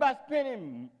just by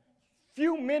spending a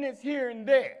few minutes here and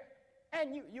there.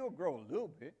 And you'll grow a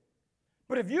little bit.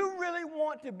 But if you really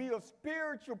want to be a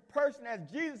spiritual person as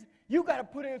Jesus, you got to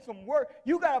put in some work.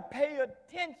 You got to pay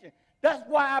attention. That's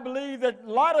why I believe that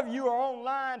a lot of you are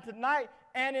online tonight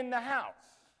and in the house.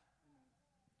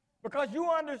 Because you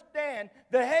understand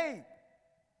that, hey,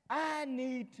 I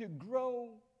need to grow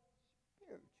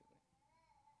spiritually.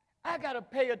 I got to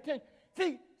pay attention.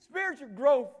 See, spiritual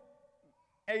growth,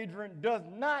 Adrian, does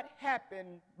not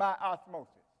happen by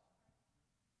osmosis.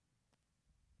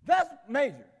 That's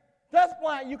major. That's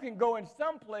why you can go in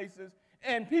some places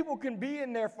and people can be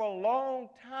in there for a long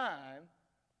time,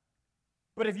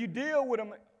 but if you deal with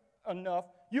them enough,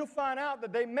 you'll find out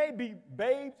that they may be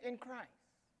babes in Christ.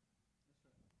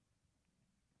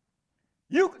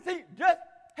 You see,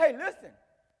 hey, listen,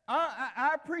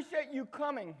 I appreciate you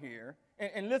coming here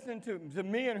and listening to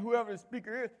me and whoever the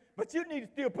speaker is, but you need to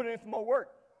still put in some more work.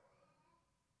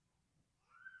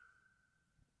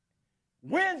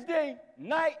 Wednesday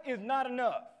night is not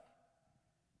enough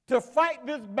to fight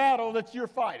this battle that you're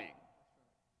fighting.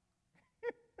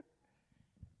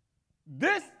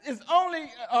 This is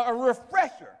only a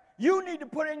refresher. You need to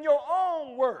put in your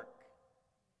own work.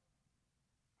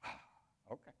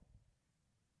 Okay.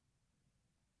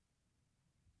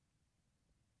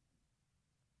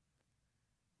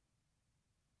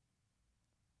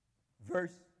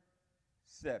 Verse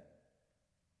 7.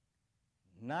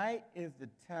 Night is the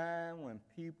time when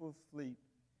people sleep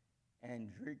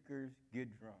and drinkers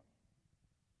get drunk.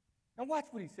 Now watch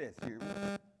what he says here.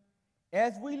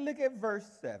 As we look at verse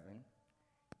 7,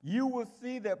 you will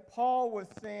see that Paul was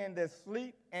saying that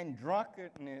sleep and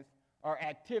drunkenness are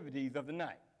activities of the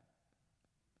night.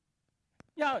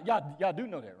 Y'all do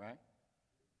know that, right?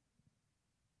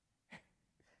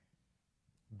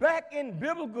 Back in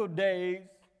biblical days,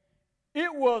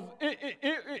 it was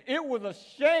a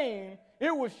shame.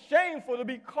 It was shameful to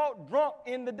be caught drunk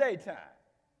in the daytime.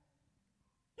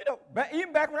 You know,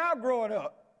 even back when I was growing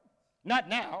up, not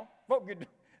now.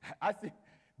 I see.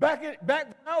 Back when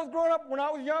I was growing up, when I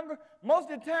was younger, most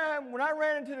of the time when I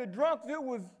ran into the drunks, it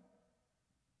was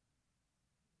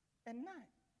at night.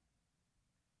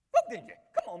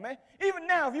 Come on, man. Even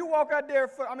now, if you walk out there,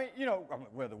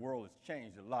 well, the world has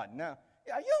changed a lot now.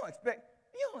 You don't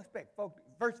expect folks.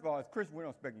 First of all, as Christians, we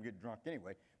don't expect them to get drunk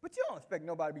anyway. But you don't expect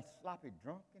nobody to be sloppy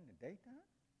drunk in the daytime.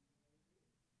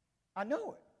 I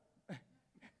know it.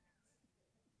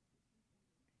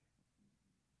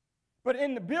 But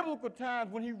in the biblical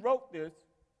times when he wrote this,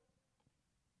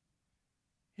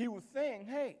 he was saying,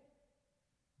 hey,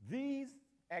 these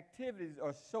activities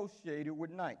are associated with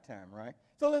nighttime, right?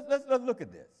 So let's look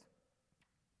at this.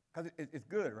 Because it's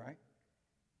good, right?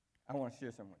 I want to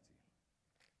share something with you.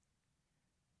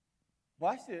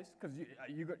 Watch this, because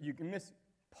you can miss it.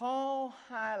 Paul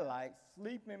highlights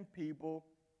sleeping people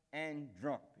and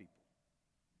drunk people.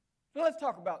 So let's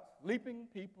talk about sleeping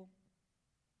people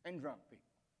and drunk people.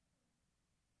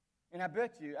 And I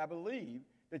believe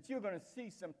that you're going to see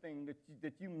something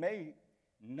that you may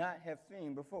not have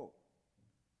seen before.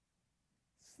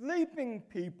 Sleeping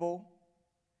people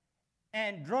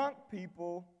and drunk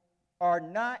people are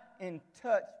not in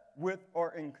touch with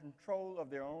or in control of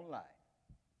their own life.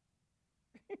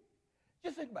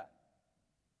 Just think about it.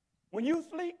 When you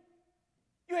sleep,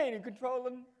 you ain't in control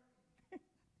of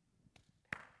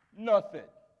nothing.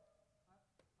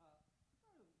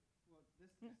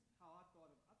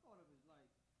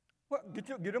 What?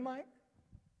 Get a mic?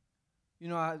 You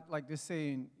know, I like this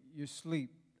saying, you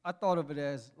sleep. I thought of it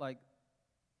as like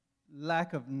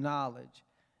lack of knowledge.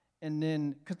 And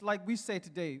then, because like we say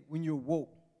today, when you're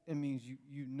woke, it means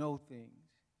you know things.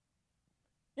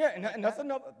 Yeah, and that's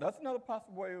another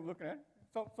possible way of looking at it.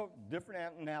 So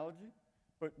different analogy,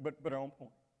 but on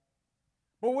point.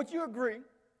 But would you agree?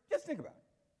 Just think about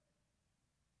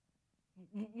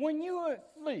it. When you're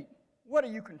asleep, what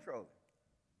are you controlling?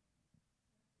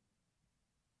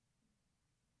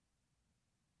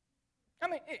 I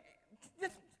mean,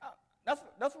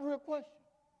 that's a real question.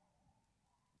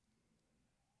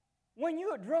 When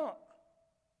you're drunk,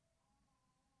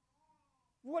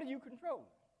 what are you controlling?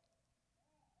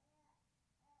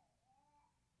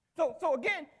 So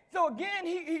again,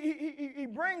 he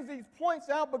brings these points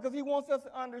out because he wants us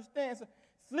to understand. So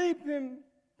sleeping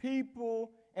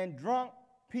people and drunk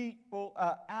people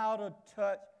are out of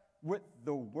touch with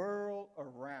the world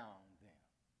around them.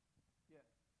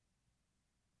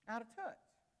 Yeah. Out of touch.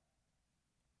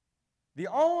 The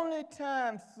only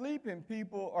time sleeping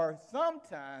people are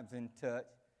sometimes in touch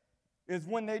is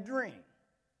when they dream.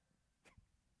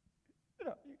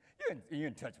 You're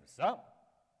in touch with something.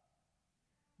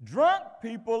 Drunk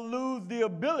people lose the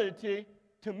ability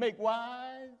to make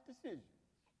wise decisions.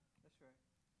 That's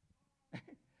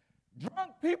right.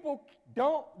 Drunk people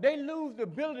they lose the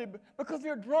ability because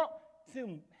they're drunk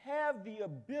to have the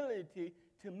ability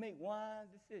to make wise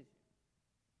decisions.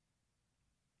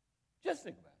 Just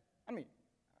think about it. I mean,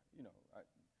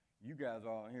 you guys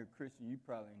all here Christian, you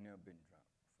probably ain't never been drunk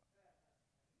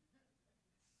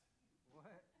before.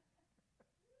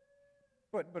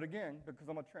 What? But again, because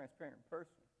I'm a transparent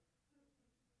person,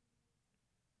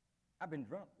 I've been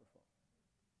drunk before.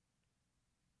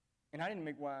 And I didn't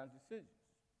make wise decisions.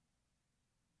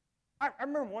 I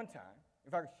remember one time,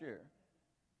 if I could share.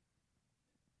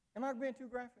 Am I being too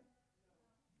graphic?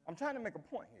 I'm trying to make a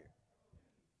point here.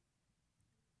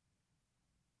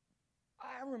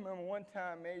 I remember one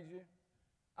time, Major,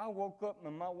 I woke up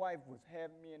and my wife was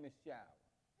having me in the shower.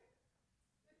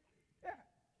 Yeah.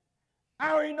 I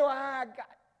don't even know how I got.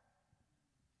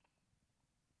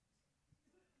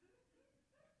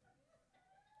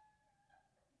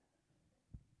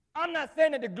 I'm not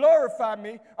saying it to glorify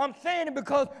me. I'm saying it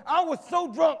because I was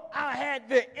so drunk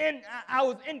I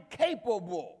was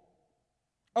incapable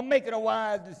of making a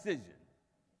wise decision.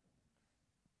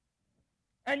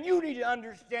 And you need to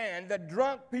understand that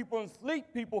drunk people and sleep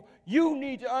people, you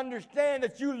need to understand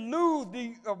that you lose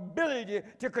the ability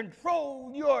to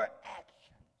control your actions.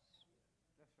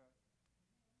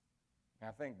 And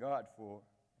I thank God for her.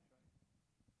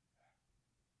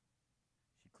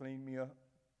 She cleaned me up.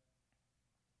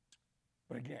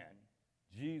 But again,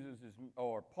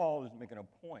 Paul is making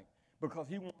a point because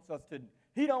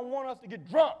he don't want us to get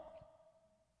drunk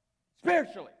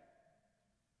spiritually.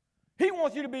 He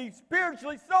wants you to be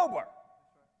spiritually sober.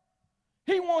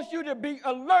 He wants you to be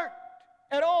alert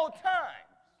at all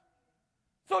times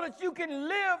so that you can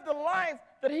live the life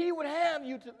that he would have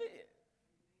you to live.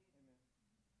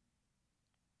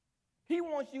 He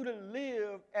wants you to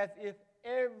live as if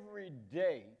every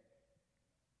day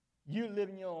you're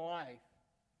living your life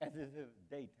as if it was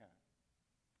daytime.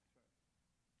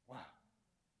 Wow.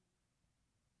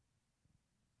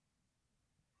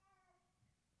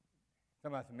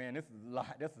 Somebody said, man, this is a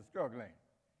lot. This is struggling.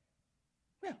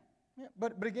 Yeah.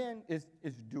 But again, it's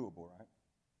doable, right?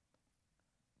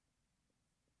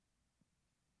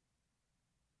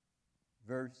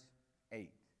 Verse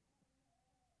 8.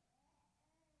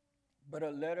 But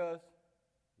let us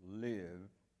live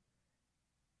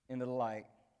in the light,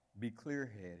 be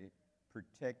clear-headed,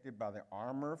 protected by the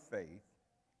armor of faith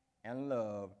and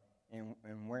love, and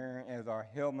wearing as our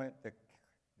helmet the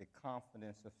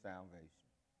confidence of salvation.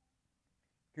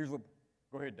 Here's what,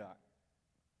 go ahead, Doc.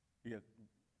 Yes,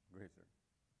 go ahead, sir.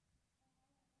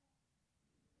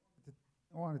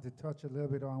 I wanted to touch a little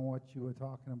bit on what you were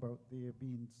talking about there,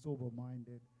 being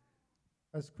sober-minded.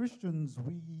 As Christians,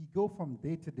 we go from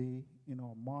day to day in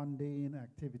our mundane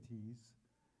activities,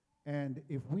 and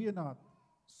if we are not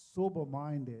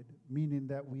sober-minded, meaning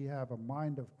that we have a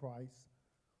mind of Christ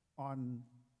on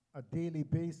a daily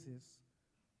basis,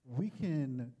 we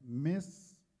can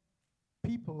miss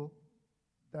people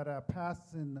that are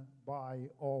passing by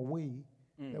our way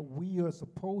that we are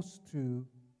supposed to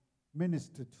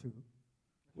minister to,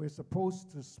 we're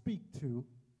supposed to speak to,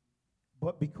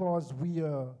 but because we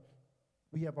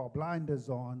have our blinders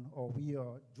on, or we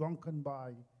are drunken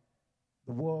by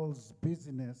the world's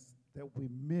busyness, that we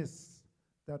miss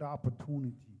that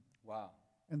opportunity. Wow.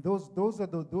 And those are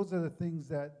the things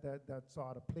that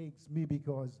sort of plagues me,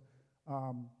 because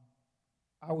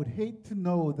I would hate to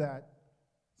know that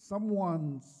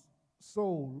someone's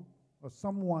soul or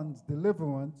someone's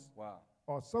deliverance, Wow.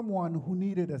 or someone who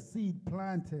needed a seed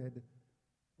planted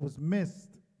was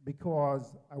missed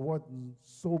because I wasn't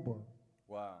sober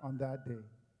Wow. on that day.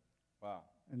 Wow.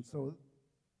 And so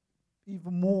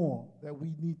even more that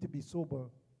we need to be sober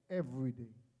every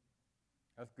day.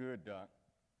 That's good, Doc.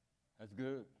 That's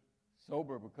good.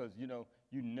 Sober, because, you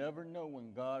never know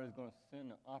when God is going to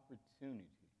send an opportunity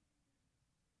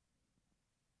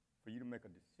for you to make a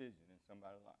decision in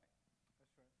somebody's life.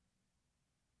 That's right.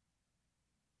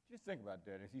 Just think about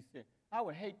that. As he said, I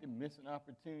would hate to miss an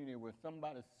opportunity where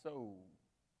somebody's soul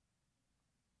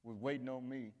was waiting on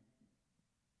me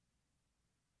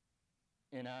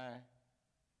and I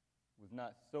was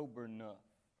not sober enough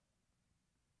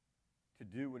to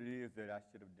do what it is that I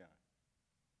should have done.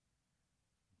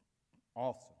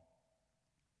 Awesome.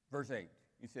 Verse 8,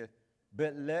 he says,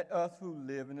 but let us who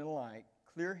live in the light,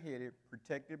 clear-headed,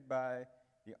 protected by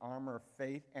the armor of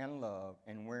faith and love,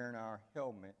 and wearing our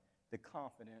helmet, the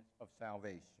confidence of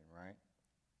salvation, right?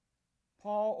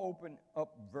 Paul opened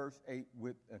up verse 8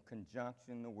 with a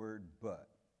conjunction, the word but,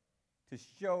 to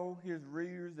show his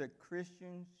readers that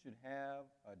Christians should have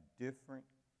a different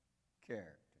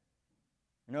character.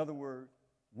 In other words,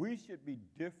 we should be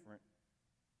different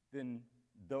than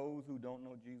those who don't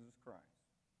know Jesus Christ.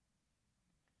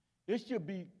 It should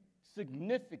be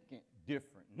significant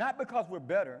different, not because we're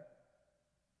better,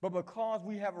 but because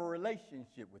we have a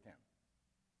relationship with him.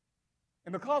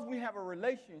 And because we have a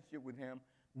relationship with him,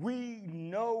 we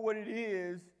know what it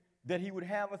is that he would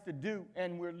have us to do,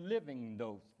 and we're living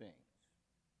those things.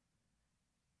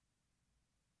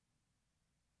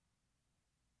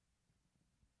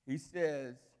 He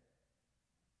says,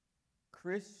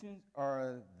 Christians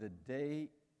are the day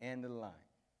and the light.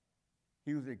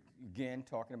 He was, again,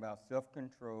 talking about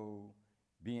self-control,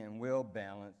 being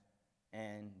well-balanced,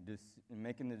 and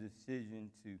making the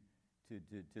decision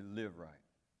to live right.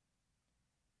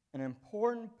 An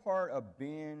important part of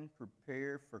being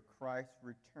prepared for Christ's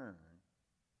return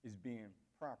is being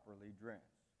properly dressed.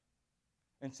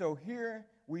 And so here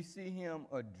we see him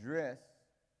address,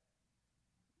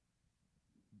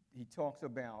 he talks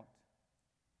about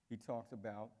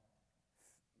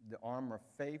the armor of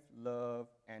faith, love,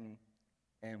 and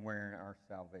wearing our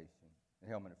salvation, the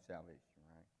helmet of salvation,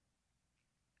 right?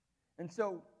 And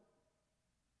so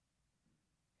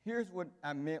here's what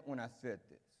I meant when I said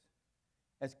this.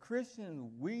 As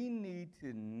Christians, we need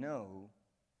to know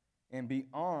and be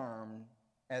armed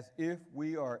as if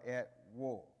we are at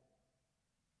war.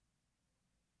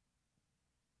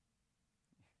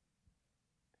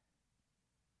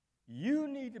 You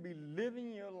need to be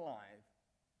living your life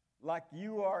like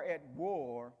you are at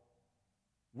war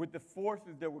with the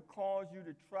forces that would cause you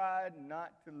to try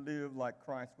not to live like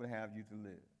Christ would have you to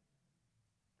live.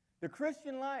 The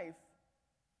Christian life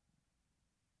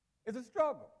is a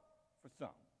struggle for some.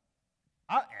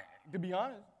 To be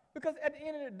honest, because at the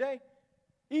end of the day,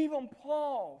 even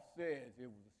Paul says it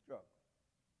was a struggle.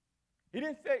 He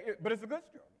didn't say it, but it's a good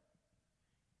struggle.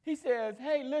 He says,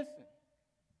 hey, listen,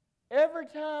 every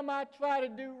time I try to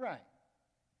do right,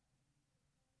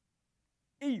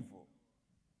 evil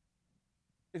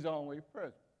is always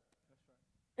present.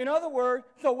 In other words,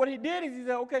 so what he did is he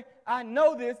said, okay, I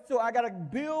know this, so I got to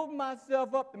build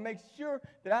myself up to make sure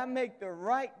that I make the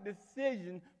right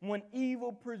decision when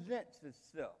evil presents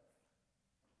itself.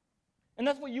 And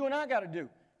that's what you and I got to do.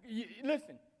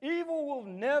 Listen, evil will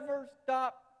never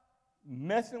stop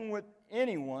messing with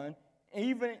anyone,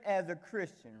 even as a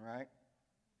Christian, right?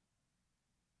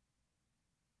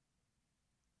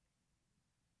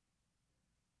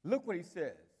 Look what he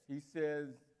says. He says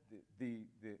the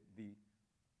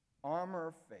armor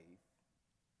of faith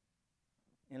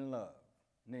in love.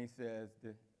 And then he says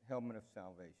the helmet of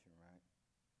salvation, right?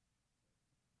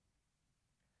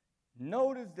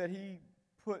 Notice that he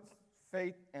puts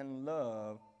faith and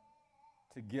love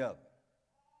together.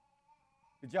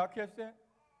 Did y'all catch that?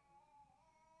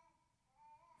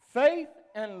 Faith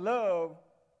and love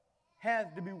has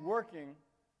to be working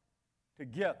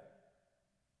together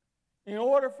in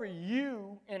order for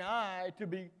you and I to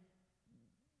be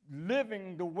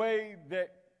living the way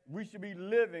that we should be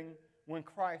living when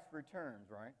Christ returns,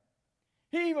 right?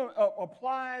 He even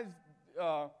applies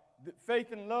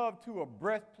faith and love to a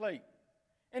breastplate.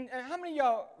 And how many of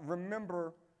y'all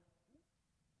remember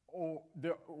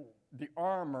the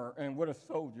armor and what a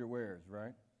soldier wears,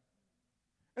 right?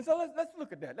 And so let's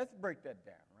look at that. Let's break that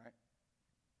down, right?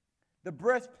 The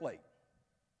breastplate,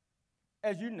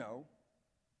 as you know,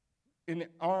 in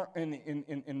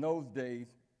those days,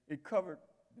 it covered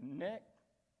the neck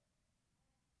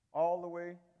all the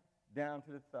way down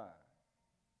to the thigh.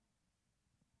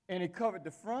 And it covered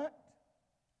the front,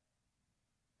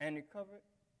 and it covered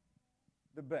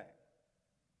the back.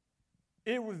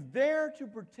 It was there to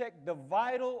protect the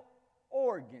vital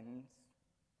organs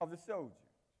of the soldier.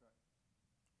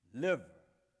 Liver,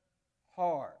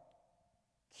 heart,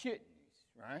 kidneys,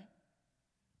 right?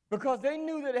 Because they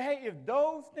knew that, hey, if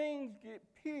those things get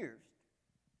pierced,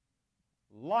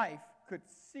 life could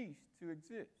cease to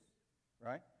exist,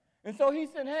 right? And so he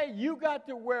said, hey, you got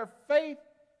to wear faith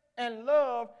and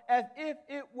love as if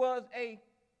it was a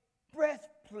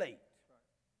breastplate.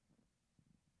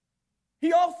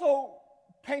 He also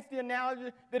paints the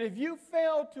analogy that if you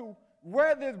fail to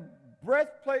wear this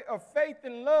breastplate of faith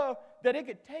and love, that it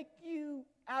could take you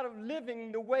out of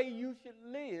living the way you should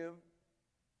live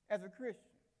as a Christian.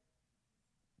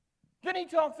 Then he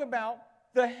talks about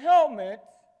the helmet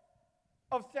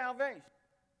of salvation.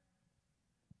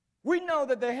 We know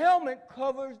that the helmet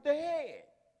covers the head.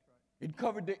 It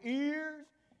covered the ears.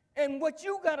 And what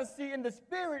you got to see in the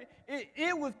spirit,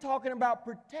 it was talking about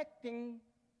protecting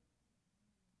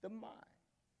the mind.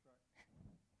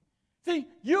 See,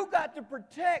 you got to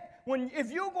protect,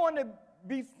 if you're going to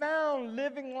be found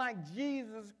living like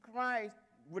Jesus Christ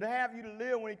would have you to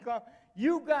live when he comes,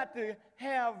 you got to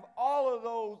have all of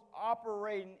those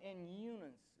operating in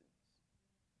unison.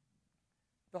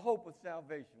 The hope of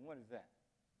salvation, what is that?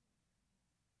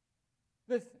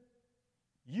 Listen,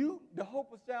 the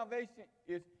hope of salvation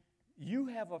is you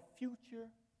have a future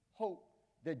hope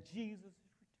that Jesus is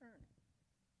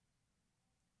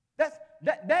returning.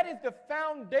 That is the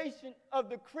foundation of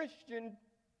the Christian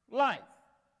life.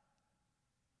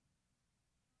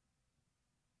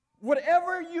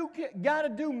 Whatever you got to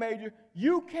do, Major,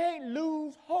 you can't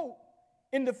lose hope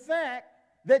in the fact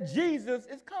that Jesus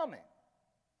is coming.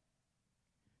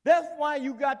 That's why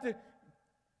you got to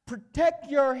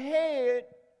protect your head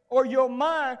or your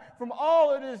mind from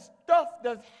all of this stuff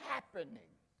that's happening.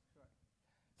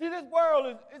 See, this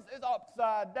world is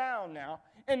upside down now,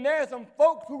 and there are some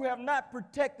folks who have not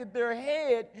protected their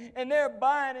head, and they're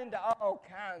buying into all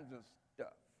kinds of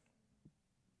stuff.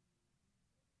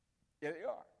 Yeah, they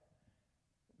are.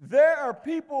 There are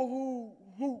people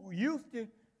who used to,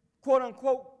 quote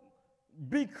unquote,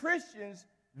 be Christians.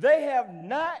 They have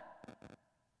not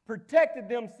protected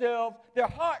themselves, their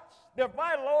hearts, their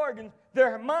vital organs,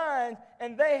 their minds,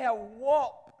 and they have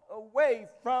walked away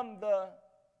from the.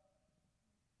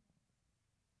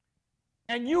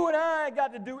 And you and I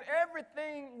got to do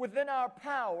everything within our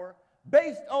power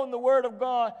based on the Word of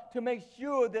God to make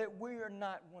sure that we are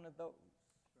not one of those.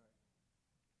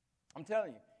 I'm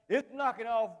telling you, it's knocking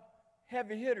off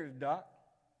heavy hitters, Doc.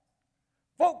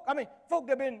 Folk that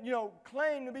have been,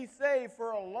 claimed to be saved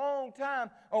for a long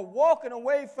time are walking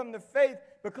away from the faith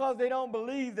because they don't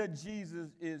believe that Jesus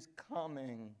is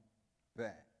coming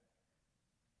back.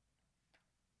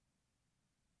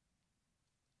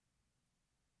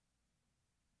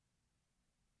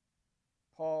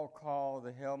 Paul called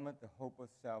the helmet the hope of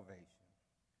salvation.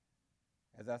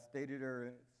 As I stated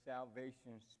earlier,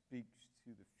 salvation speaks to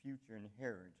the future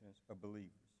inheritance of believers.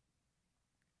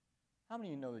 How many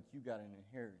of you know that you got an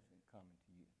inheritance coming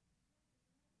to you?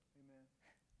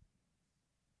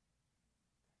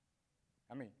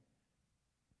 Amen.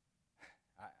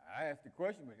 I asked the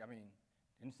question, but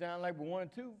didn't sound like we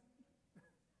wanted to.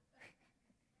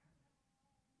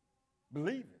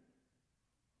 Believe it.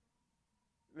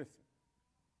 Listen,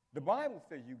 the Bible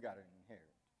says you got an inheritance.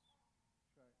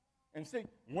 And see,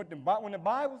 when the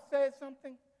Bible says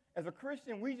something, as a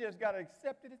Christian, we just got to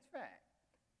accept it as fact.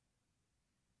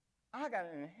 I got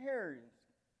an inheritance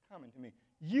coming to me.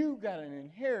 You got an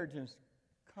inheritance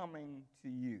coming to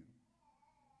you.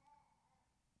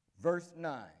 Verse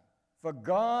 9. For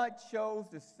God chose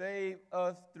to save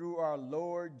us through our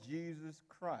Lord Jesus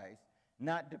Christ,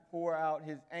 not to pour out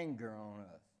his anger on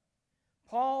us.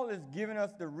 Paul is giving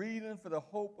us the reason for the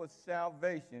hope of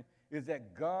salvation is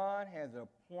that God has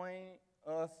appointed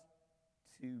us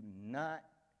to not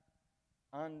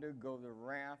undergo the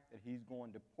wrath that he's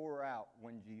going to pour out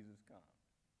when Jesus comes.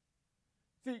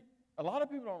 See, a lot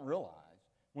of people don't realize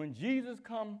when Jesus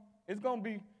comes, it's going to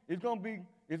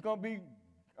be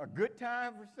a good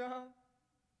time for some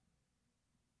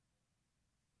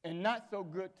and not so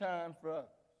good time for others.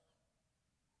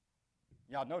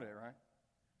 Y'all know that, right?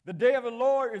 The day of the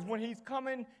Lord is when he's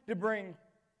coming to bring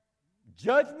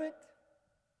judgment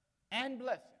and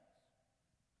blessings.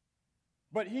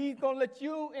 But he's going to let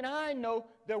you and I know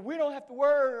that we don't have to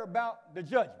worry about the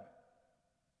judgment.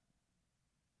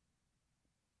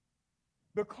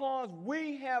 Because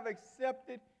we have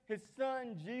accepted his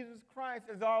son, Jesus Christ,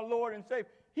 as our Lord and Savior.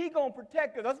 He's going to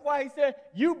protect us. That's why he said,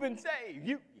 you've been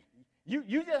saved.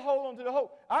 You just hold on to the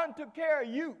hope. I done took care of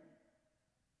you.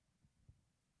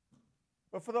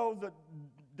 But for those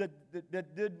that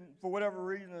didn't, for whatever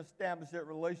reason, establish that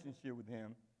relationship with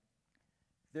him,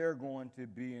 they're going to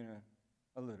be in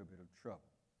a little bit of trouble.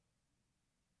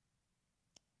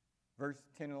 Verse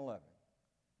 10 and 11.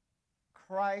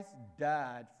 Christ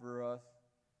died for us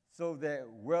so that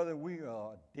whether we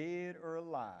are dead or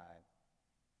alive,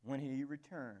 when he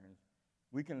returns,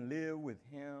 we can live with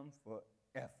him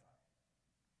forever.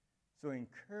 So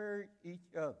encourage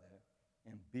each other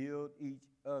and build each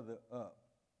other up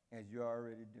as you're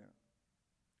already doing.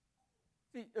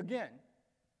 See, again,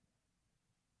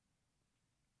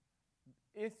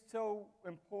 it's so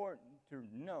important to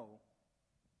know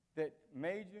that,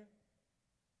 Major,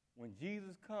 when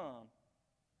Jesus comes,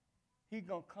 he's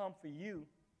going to come for you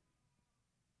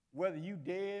whether you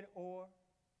dead or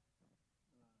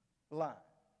alive.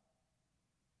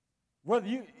 Whether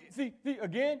you, see,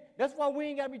 again, that's why we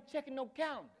ain't got to be checking no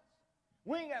calendars.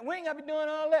 We ain't got to be doing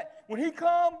all that. When he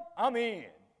come, I'm in.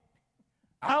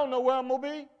 I don't know where I'm going to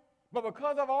be, but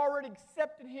because I've already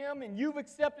accepted him and you've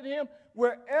accepted him,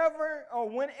 wherever or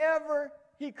whenever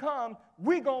he comes,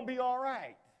 we're going to be all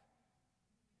right.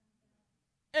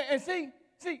 And see,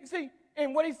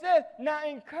 and what he says, now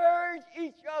encourage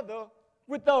each other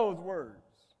with those words.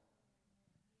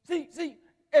 See,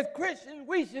 as Christians,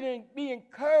 we should be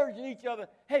encouraging each other.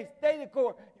 Hey, stay the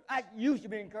course. You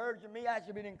should be encouraging me. I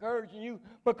should be encouraging you.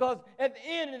 Because at the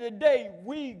end of the day,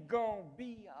 we going to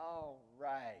be all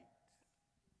right.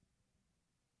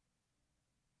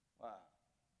 Wow.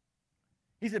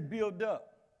 He said, build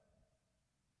up.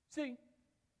 See,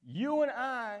 you and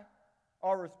I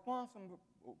are responsible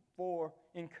for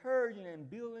encouraging and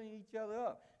building each other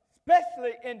up,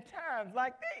 especially in times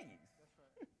like these.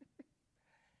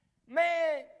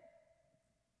 Man,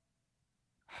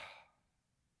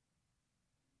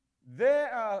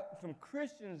 there are some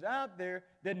Christians out there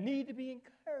that need to be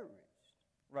encouraged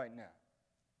right now.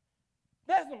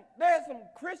 There's some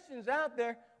Christians out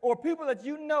there or people that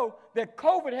you know that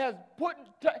COVID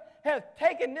has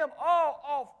taken them all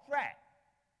off track.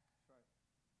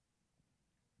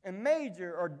 And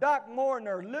Major or Doc Morton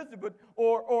or Elizabeth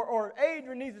or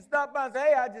Adrian needs to stop by and say,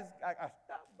 hey, I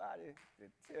stopped by to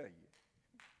tell you.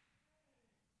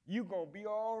 You're going to be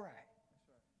all right.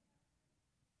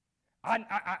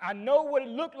 I know what it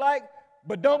looked like,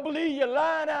 but don't believe your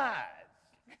lying eyes.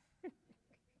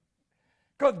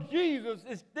 Because Jesus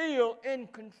is still in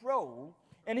control,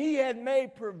 and he has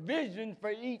made provision for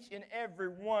each and every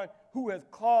one who has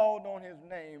called on his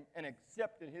name and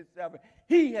accepted his salvation.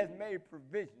 He has made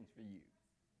provisions for you.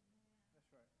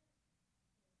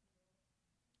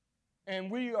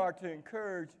 And we are to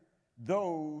encourage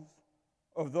those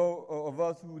of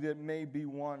us who that may be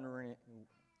wandering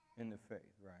in the faith,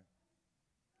 right?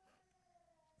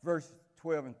 Verse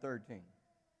 12 and 13.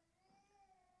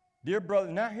 Dear brother,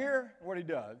 now here what he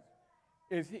does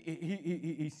is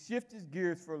he shifts his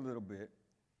gears for a little bit.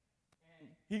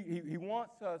 He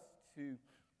wants us to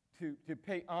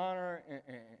pay honor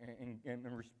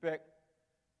and respect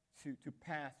to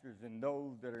pastors and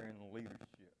those that are in leadership,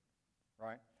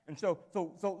 right? And so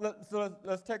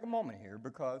let's take a moment here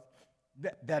because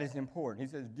that is important.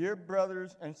 He says, dear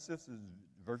brothers and sisters,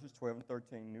 verses 12 and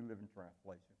 13, New Living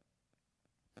Translation.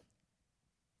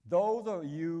 Those of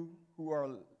you who are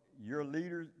your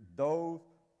leaders, those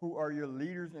who are your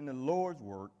leaders in the Lord's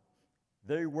work,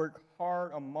 they work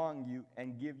hard among you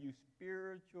and give you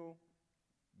spiritual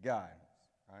guidance.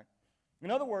 Right?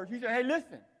 In other words, he said, hey,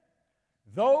 listen,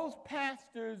 those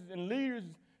pastors and leaders,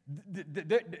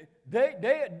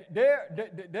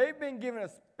 they've been given a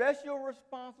special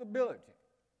responsibility.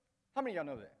 How many of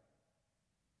y'all know that?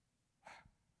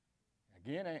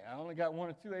 Again, I only got one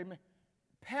or two, amen.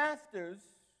 Pastors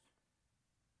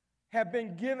have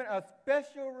been given a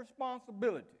special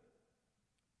responsibility.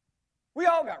 We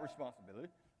all got responsibility,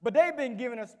 but they've been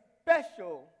given a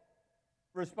special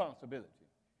responsibility.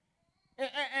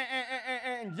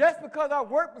 And just because I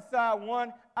work beside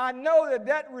one, I know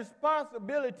that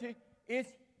responsibility is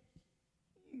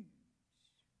huge.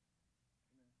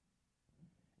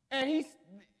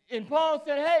 And Paul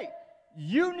said, hey,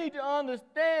 you need to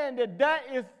understand that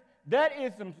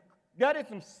is some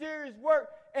serious work.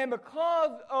 And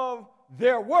because of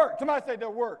their work, somebody say their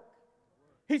work.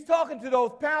 He's talking to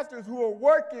those pastors who are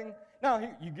working. Now,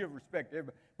 you give respect to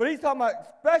everybody, but he's talking about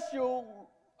special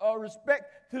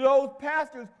respect to those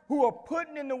pastors who are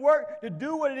putting in the work to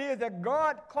do what it is that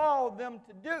God called them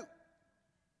to do.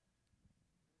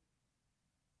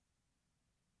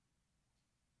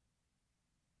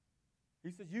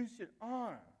 He says you should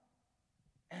honor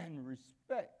and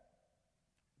respect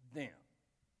them.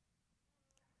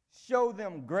 Show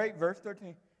them great, verse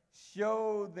 13,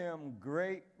 show them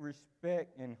great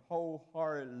respect and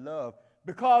wholehearted love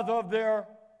because of their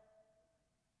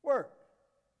work.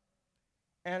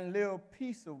 And live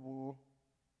peaceable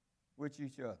with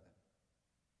each other.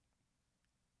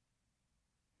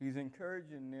 He's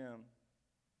encouraging them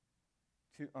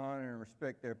to honor and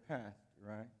respect their pastor,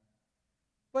 right?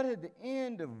 But at the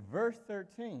end of verse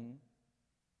 13,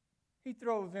 he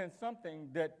throws in something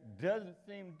that doesn't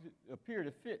seem to appear to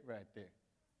fit right there.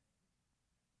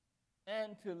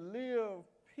 And to live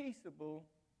peaceable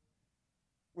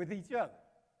with each other.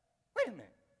 Wait a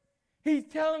minute. He's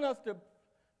telling us to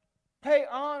pay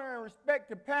honor and respect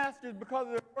to pastors because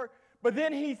of their work, but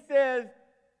then he says,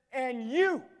 and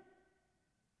you.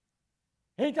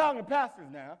 He ain't talking to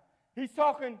pastors now. He's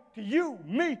talking to you,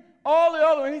 me, all the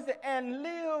other ones. He said, and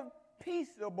live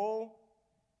peaceable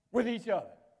with each other.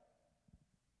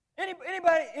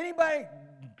 Anybody,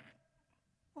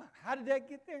 how did that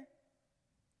get there?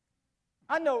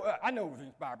 I know it was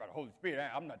inspired by the Holy Spirit.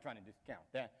 I'm not trying to discount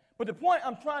that. But the point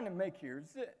I'm trying to make here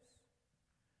is this.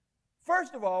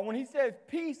 First of all, when he says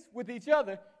peace with each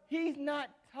other, he's not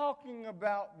talking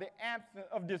about the absence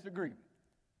of disagreement.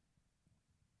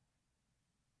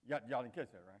 Y'all didn't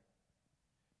catch that, right?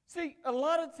 See, a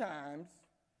lot of times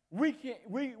we think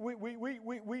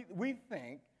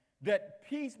that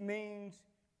peace means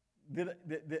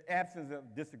the absence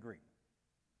of disagreement.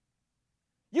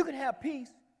 You can have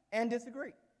peace and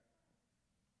disagree.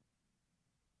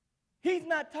 He's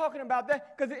not talking about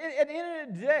that because at the end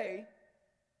of the day,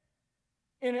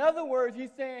 in other words, he's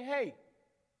saying, hey,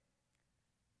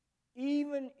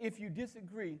 even if you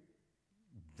disagree,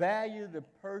 value the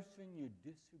person you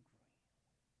disagree.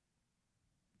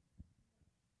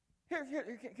 Here,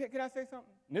 can I say something?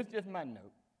 This is just my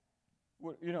note.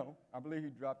 Well, I believe he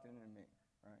dropped it in a minute,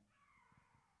 right?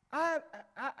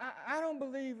 I don't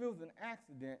believe it was an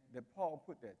accident that Paul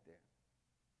put that there.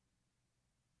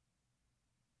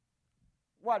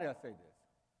 Why did I say this?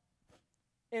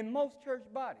 In most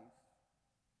church bodies,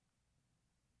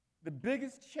 the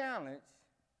biggest challenge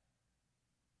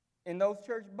in those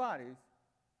church bodies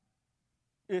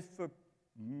is for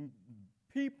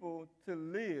people to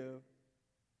live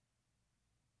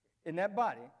in that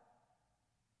body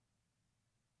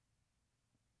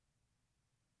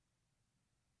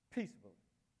peaceably.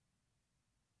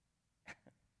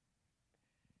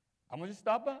 I'm going to just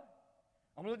stop by.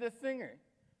 I'm going to let that sing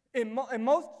in. In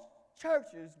most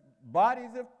churches,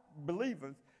 bodies of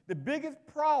believers, the biggest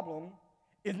problem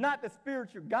is not the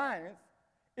spiritual guidance,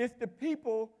 it's the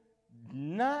people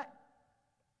not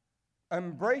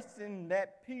embracing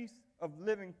that peace of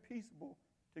living peaceable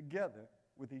together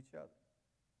with each other.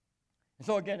 And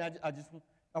so again,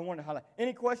 I want to highlight.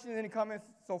 Any questions, any comments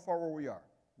so far where we are?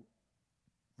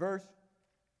 Verse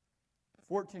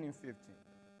 14 and 15.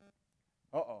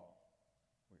 Uh-oh.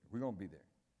 We're going to be there.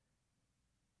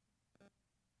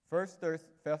 1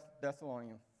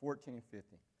 Thessalonians 14 and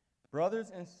 15. Brothers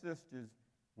and sisters,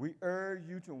 we urge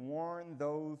you to warn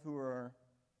those who are,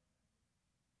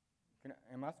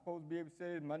 am I supposed to be able to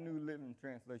say it? My New Living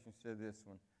Translation says this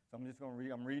one. So I'm just going to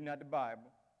read. I'm reading out the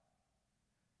Bible.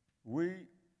 We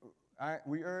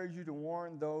urge you to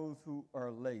warn those who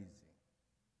are lazy.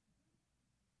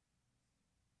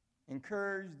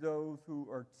 Encourage those who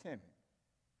are timid.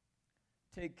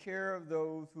 Take care of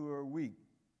those who are weak.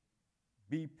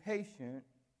 Be patient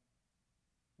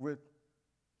with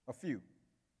a few.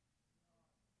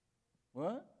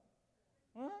 What?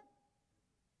 What?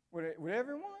 With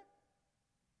everyone?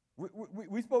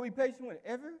 We supposed to be patient with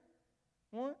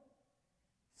everyone?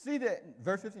 See that,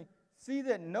 verse 15, see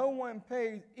that no one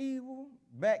pays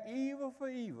back evil for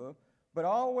evil, but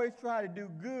always try to do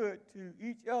good to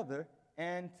each other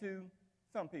and to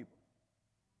some people.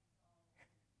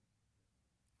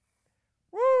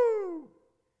 Woo!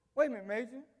 Wait a minute,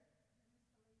 Major.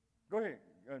 Go ahead.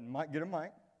 Get a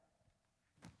mic.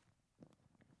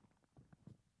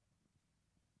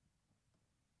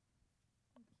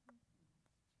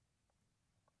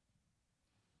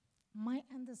 My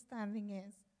understanding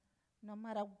is no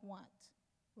matter what,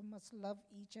 we must love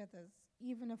each other,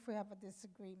 even if we have a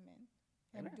disagreement,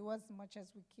 and Amen. do as much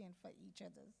as we can for each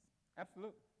other.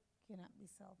 Absolutely. Cannot be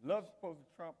selfish. Love's supposed to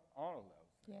trump all of those.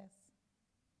 Yes.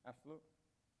 Absolutely.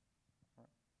 All right.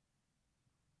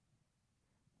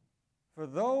 For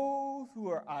those who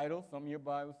are idle, some of your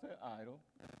Bibles say idle,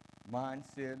 mine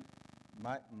said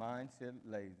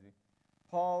lazy.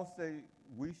 Paul said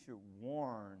we should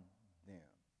warn them.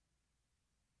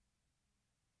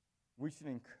 We should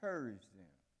encourage them,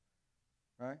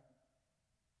 right?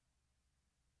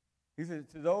 He said,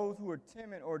 to those who are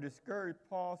timid or discouraged,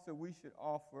 Paul said we should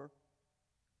offer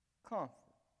comfort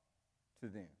to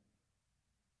them.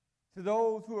 To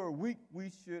those who are weak,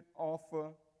 we should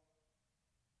offer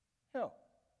help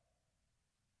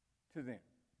to them.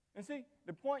 And see,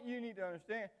 the point you need to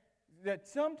understand is that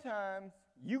sometimes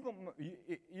you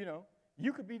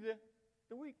could be the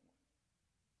weak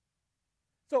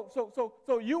one.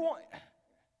 So you want,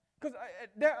 because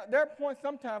there are points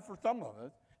sometimes for some of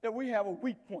us that we have a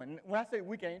weak point. When I say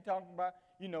weak, I ain't talking about,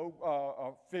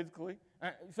 physically.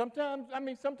 Sometimes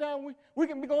we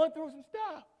can be going through some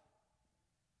stuff.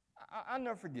 I'll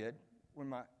never forget when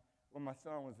my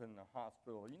son was in the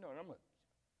hospital. And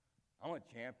I'm a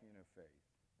champion of faith.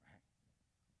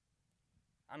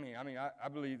 Right? I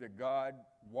believe that God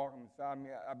walking beside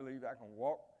me. I believe I can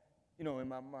walk, in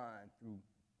my mind through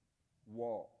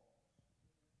walls.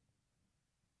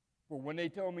 But when they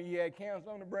told me he had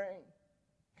cancer on the brain,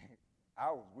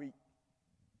 I was weak.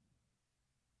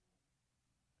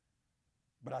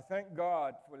 But I thank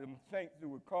God for them saints who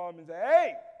would call me and say,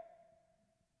 hey,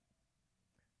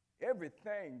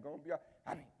 everything gonna be all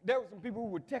right. There were some people who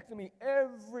were texting me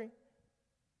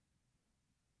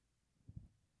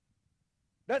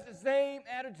That's the same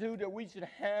attitude that we should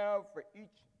have for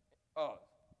each us.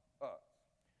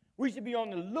 We should be on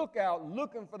the lookout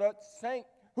looking for that saint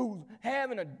who's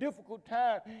having a difficult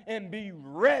time and be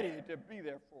ready to be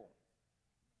there for them.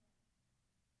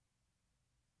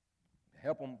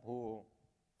 Help them pull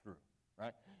through,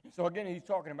 right? So again, he's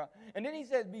talking about, and then he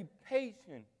says, be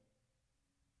patient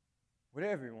with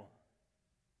everyone.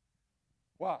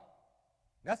 Wow,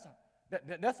 that's a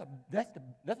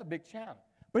big challenge.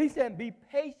 But he said, be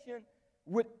patient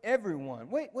with everyone.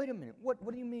 Wait a minute.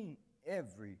 What do you mean,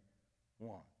 everyone?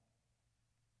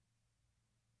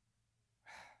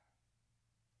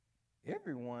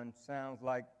 Everyone sounds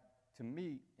like, to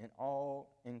me, an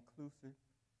all-inclusive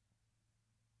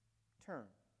term.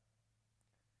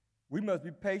 We must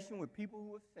be patient with people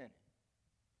who are sinning.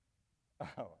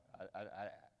 Oh,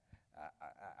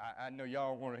 I know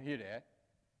y'all want to hear that.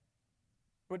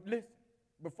 But listen,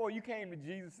 before you came to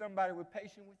Jesus, somebody was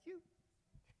patient with you.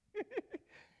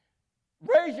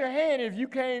 Raise your hand if you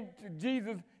came to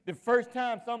Jesus the first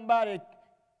time somebody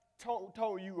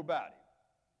told you about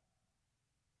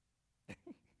it.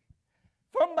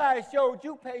 Somebody showed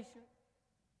you patience.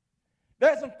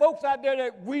 There's some folks out there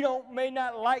that may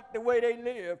not like the way they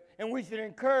live, and we should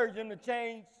encourage them to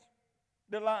change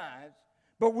their lives,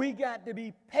 but we got to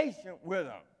be patient with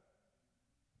them.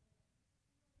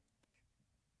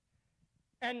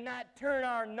 And not turn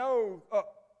our nose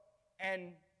up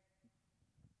and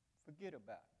forget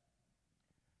about it.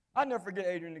 I'll never forget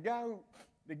Adrian, the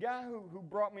guy who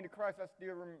brought me to Christ. I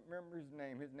still remember his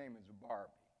name. His name is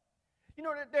Barbie. You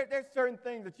know, there's certain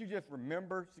things that you just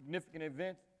remember, significant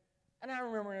events. And I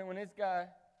remember when this guy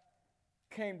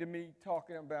came to me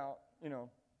talking about, hey,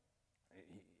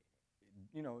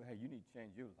 you need to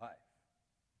change your life.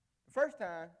 The first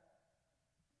time,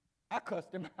 I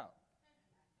cussed him out.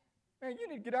 Man, you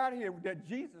need to get out of here with that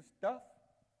Jesus stuff.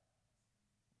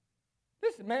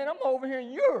 Listen, man, I'm over here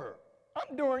in Europe.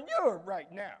 I'm doing Europe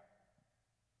right now.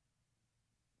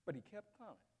 But he kept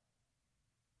coming.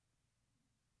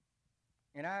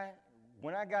 And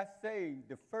when I got saved,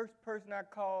 the first person I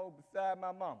called beside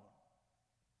my mama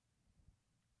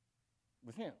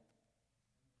was him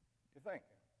to thank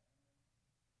her.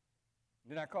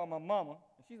 Then I called my mama,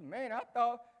 and she said, man, I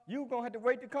thought you were going to have to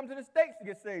wait to come to the States to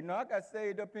get saved. No, I got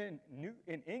saved up in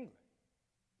England.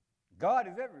 God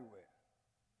is everywhere.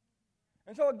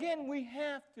 And so, again, we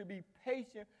have to be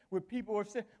patient with people who are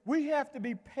sick. We have to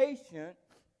be patient.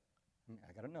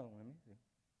 I got another one. Let me see.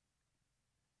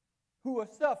 Who are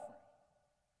suffering.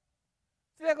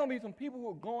 See, there are going to be some people who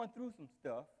are going through some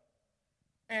stuff.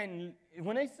 And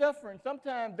when they're suffering,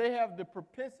 sometimes they have the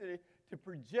propensity to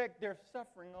project their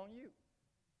suffering on you.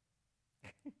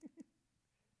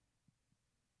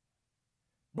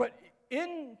 But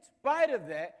in spite of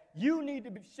that, you need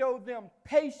to show them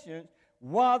patience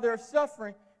while they're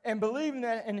suffering and believing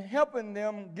that and helping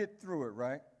them get through it,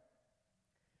 right?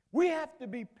 We have to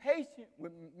be patient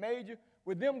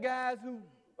with them guys who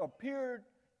appear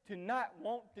to not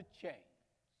want to change.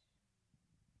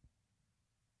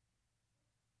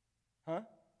 Huh?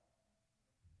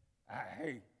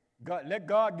 Hey, God, let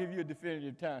God give you a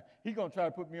definitive time. He's going to try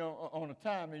to put me on a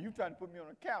time, and you trying to put me on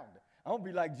a calendar. I'm going to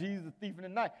be like Jesus, the thief in the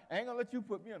night. I ain't going to let you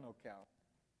put me on no calendar.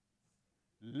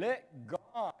 Let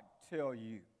God tell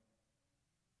you.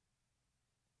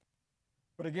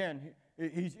 But again,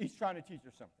 he's trying to teach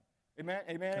us something. Amen,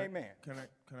 amen, amen. Can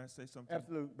I say something?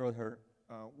 Absolutely, Brother Hurt.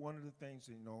 One of the things,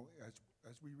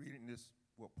 as we read in this,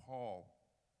 what Paul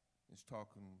is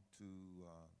talking to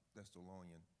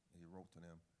Thessalonians, he wrote to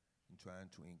them and trying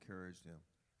to encourage them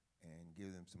and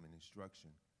give them some instruction.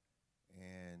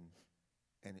 And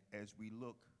as we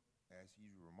look, as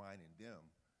he's reminding them,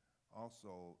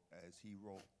 also as he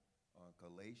wrote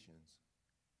Galatians,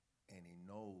 and he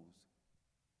knows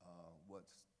what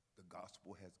the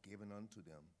gospel has given unto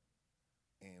them.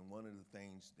 And one of the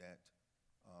things that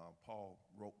Paul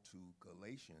wrote to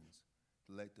Galatians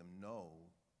to let them know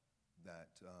that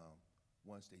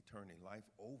once they turn their life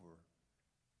over,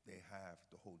 they have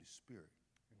the Holy Spirit.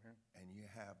 Mm-hmm. And you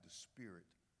have the Spirit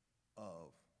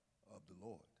of the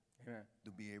Lord. Amen.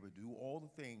 To be able to do all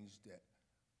the things that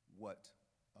what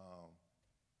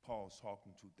Paul's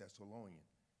talking to Thessalonians.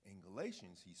 In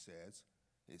Galatians,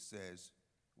 it says,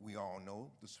 we all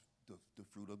know the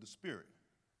fruit of the Spirit.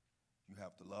 You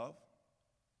have the love,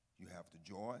 you have the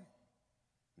joy,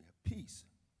 you have peace,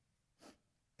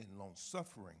 and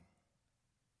long-suffering,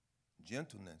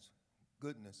 gentleness,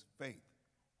 goodness, faith.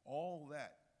 All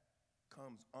that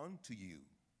comes unto you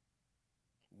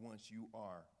once you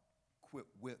are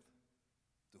equipped with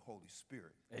the Holy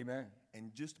Spirit. Amen.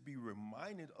 And just to be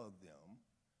reminded of them,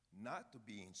 not to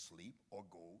be in sleep or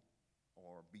go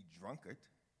or be drunkard.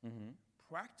 Mm-hmm.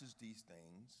 Practice these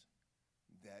things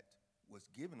that was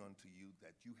given unto you,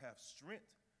 that you have strength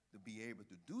to be able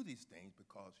to do these things,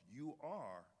 because you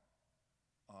are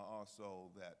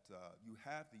also that you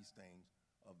have these things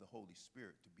of the Holy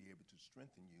Spirit to be able to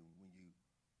strengthen you when you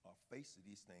are faced with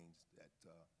these things, that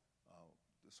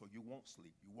so you won't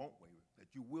sleep, you won't waver,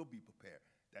 that you will be prepared.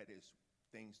 That is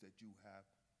things that you have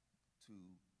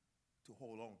to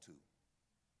hold on to.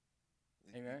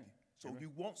 Amen. So Amen.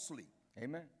 You won't sleep.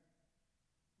 Amen.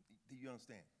 Do you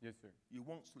understand? Yes, sir. You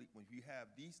won't sleep when you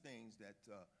have these things that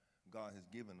God has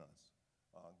given us,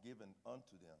 given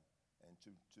unto them, and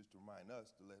just to remind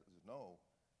us, to let us know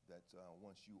that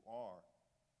once you are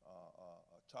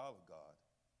a child of God,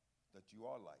 that you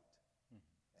are light,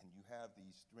 and you have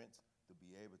these strengths to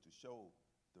be able to show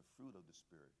the fruit of the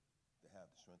Spirit, to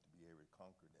have the strength to be able to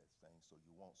conquer that thing, so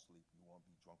you won't sleep, you won't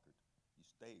be drunkard, you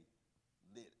stay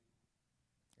lit.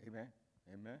 Amen.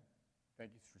 Amen.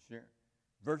 Thank you for sharing.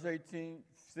 Verse 18,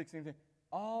 16, says,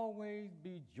 always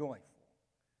be joyful.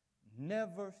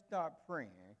 Never stop praying.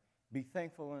 Be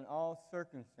thankful in all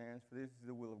circumstances, for this is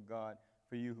the will of God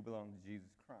for you who belong to Jesus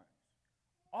Christ.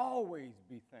 Always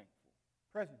be thankful.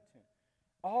 Present tense.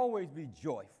 Always be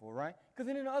joyful, right? Because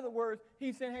in other words,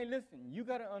 he's saying, hey, listen, you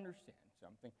got to understand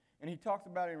something. And he talks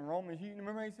about it in Romans.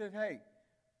 Remember he says, hey,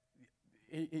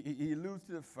 he alludes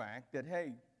to the fact that,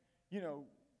 hey, you know,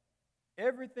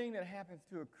 everything that happens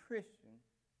to a Christian,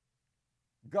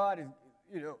 God is,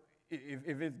 you know,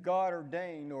 if it's God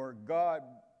ordained or God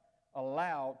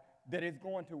allowed, that it's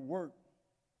going to work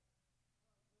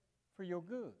for your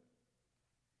good.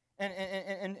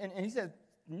 And he says,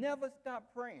 never stop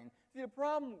praying. See, the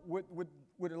problem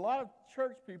with a lot of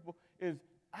church people is,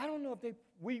 I don't know if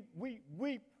we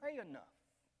pray enough.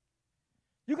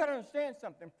 You got to understand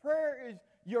something. Prayer is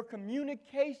your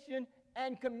communication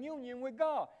and communion with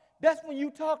God. That's when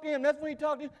you talk to him. That's when you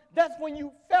talk to him. That's when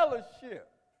you fellowship.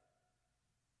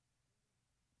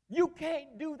 You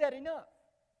can't do that enough.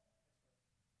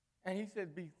 And he says,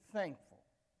 be thankful.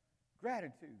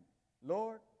 Gratitude.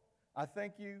 Lord, I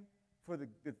thank you for the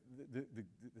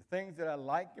things that I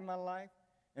like in my life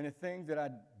and the things that I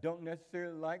don't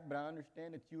necessarily like, but I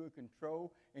understand that you are in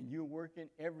control and you're working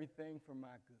everything for my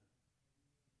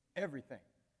good. Everything.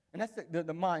 And that's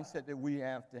the mindset that we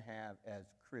have to have as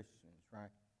Christians, right?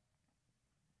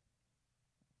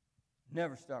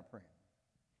 Never stop praying.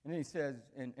 And then he says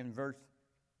in verse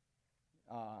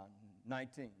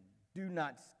 19, do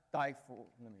not stifle.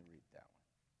 Let me read that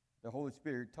one. The Holy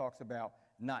Spirit talks about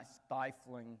not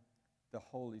stifling the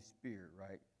Holy Spirit,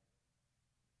 right?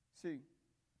 See,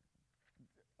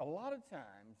 a lot of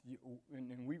times,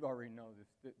 and we've already know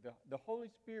this, the Holy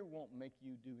Spirit won't make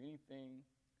you do anything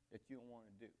that you don't want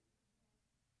to do.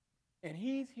 And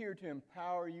he's here to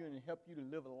empower you and help you to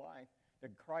live a life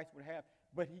that Christ would have.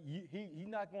 But he's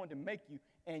not going to make you,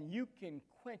 and you can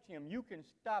quench him. You can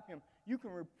stop him. You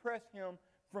can repress him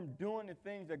from doing the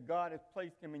things that God has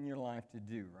placed him in your life to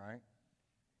do, right?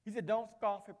 He said, don't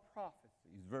scoff at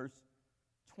prophecies, verse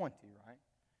 20, right?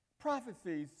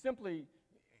 Prophecies simply,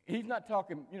 he's not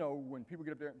talking, you know, when people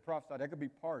get up there and prophesy, that could be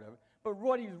part of it. But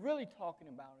what he's really talking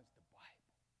about is the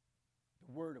Bible,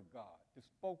 the Word of God, the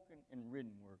spoken and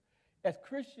written Word. As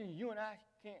Christians, you and I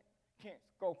can't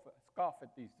scoff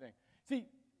at these things. See,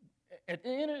 at the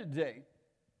end of the day,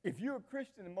 if you're a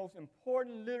Christian, the most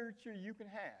important literature you can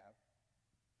have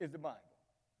is the Bible.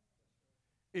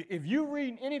 If you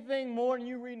read anything more than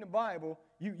you read in the Bible,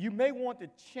 you may want to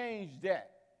change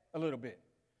that a little bit.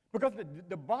 Because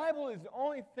the Bible is the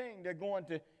only thing that's going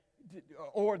to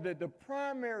or the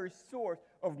primary source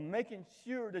of making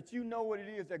sure that you know what it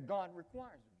is that God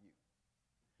requires of you.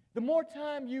 The more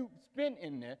time you spend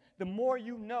in there, the more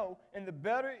you know, and the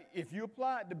better, if you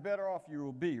apply it, the better off you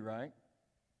will be, right?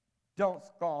 Don't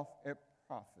scoff at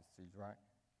prophecies, right?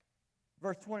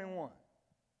 Verse 21.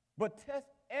 But test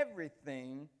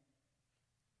everything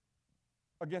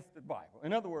against the Bible.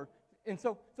 In other words, and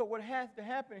so what has to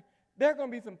happen, there are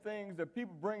going to be some things that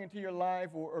people bring into your life,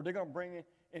 or they're going to bring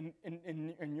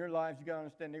in your lives. You got to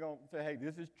understand, they're going to say, hey,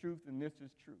 this is truth and this is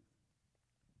truth.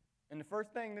 And the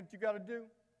first thing that you got to do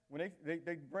when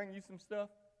they bring you some stuff,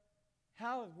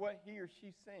 how is what he or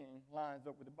she's saying lines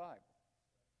up with the Bible?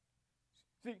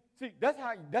 See, that's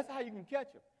how you can catch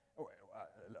them.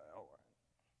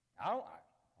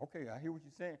 Okay, I hear what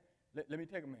you're saying. Let me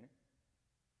take a minute.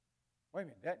 Wait a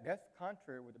minute, that's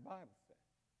contrary to what the Bible says.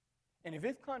 And if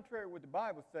it's contrary to what the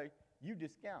Bible says, you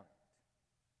discount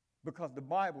it. Because the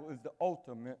Bible is the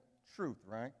ultimate truth,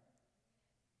 right?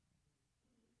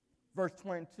 Verse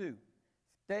 22,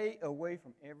 stay away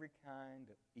from every kind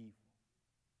of evil.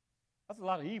 That's a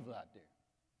lot of evil out there.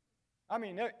 I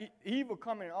mean, evil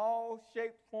come in all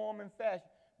shape, form, and fashion.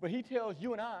 But he tells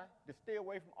you and I to stay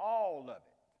away from all of it.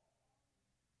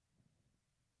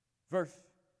 Verse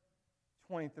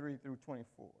 23 through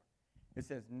 24. It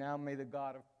says, now may the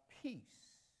God of peace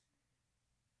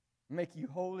make you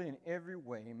holy in every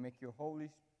way, and make your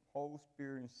whole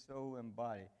spirit and soul and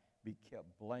body be kept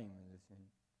blameless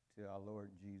to our Lord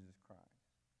Jesus Christ.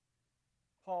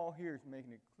 Paul here is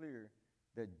making it clear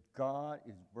that God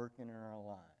is working in our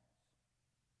lives.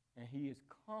 And he is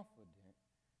confident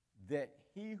that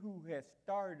he who has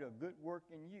started a good work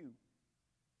in you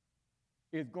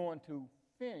is going to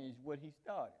finish what he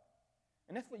started.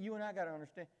 And that's what you and I got to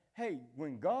understand. Hey,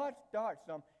 when God starts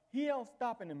something, he don't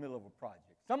stop in the middle of a project.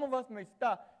 Some of us may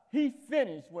stop. He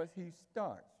finished what he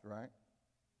starts, right?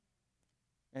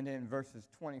 And then verses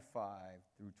 25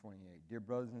 through 28. Dear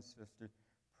brothers and sisters,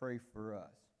 pray for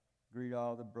us. Greet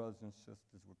all the brothers and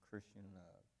sisters with Christian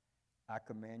love. I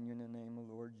command you in the name of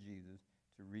the Lord Jesus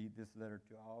to to read this letter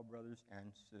to all brothers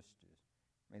and sisters.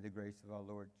 May the grace of our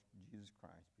Lord Jesus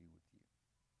Christ be with you.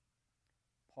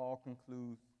 Paul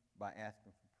concludes by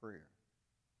asking for prayer.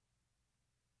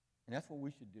 And that's what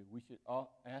we should do. We should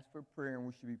ask for prayer, and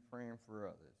we should be praying for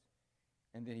others.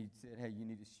 And then he said, hey, you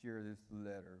need to share this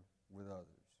letter with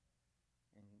others.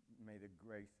 And may the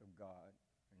grace of God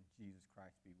and Jesus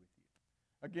Christ be with you.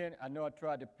 Again, I know I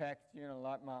tried to package in a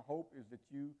lot. My hope is that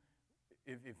you,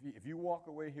 if you walk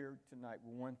away here tonight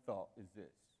with one thought, is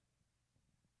this: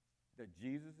 that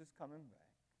Jesus is coming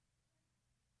back.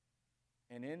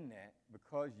 And in that,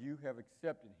 because you have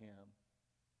accepted him,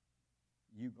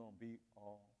 you're going to be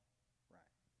all right.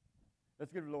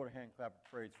 Let's give the Lord a hand clap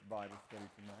of praise for Bible study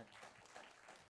tonight.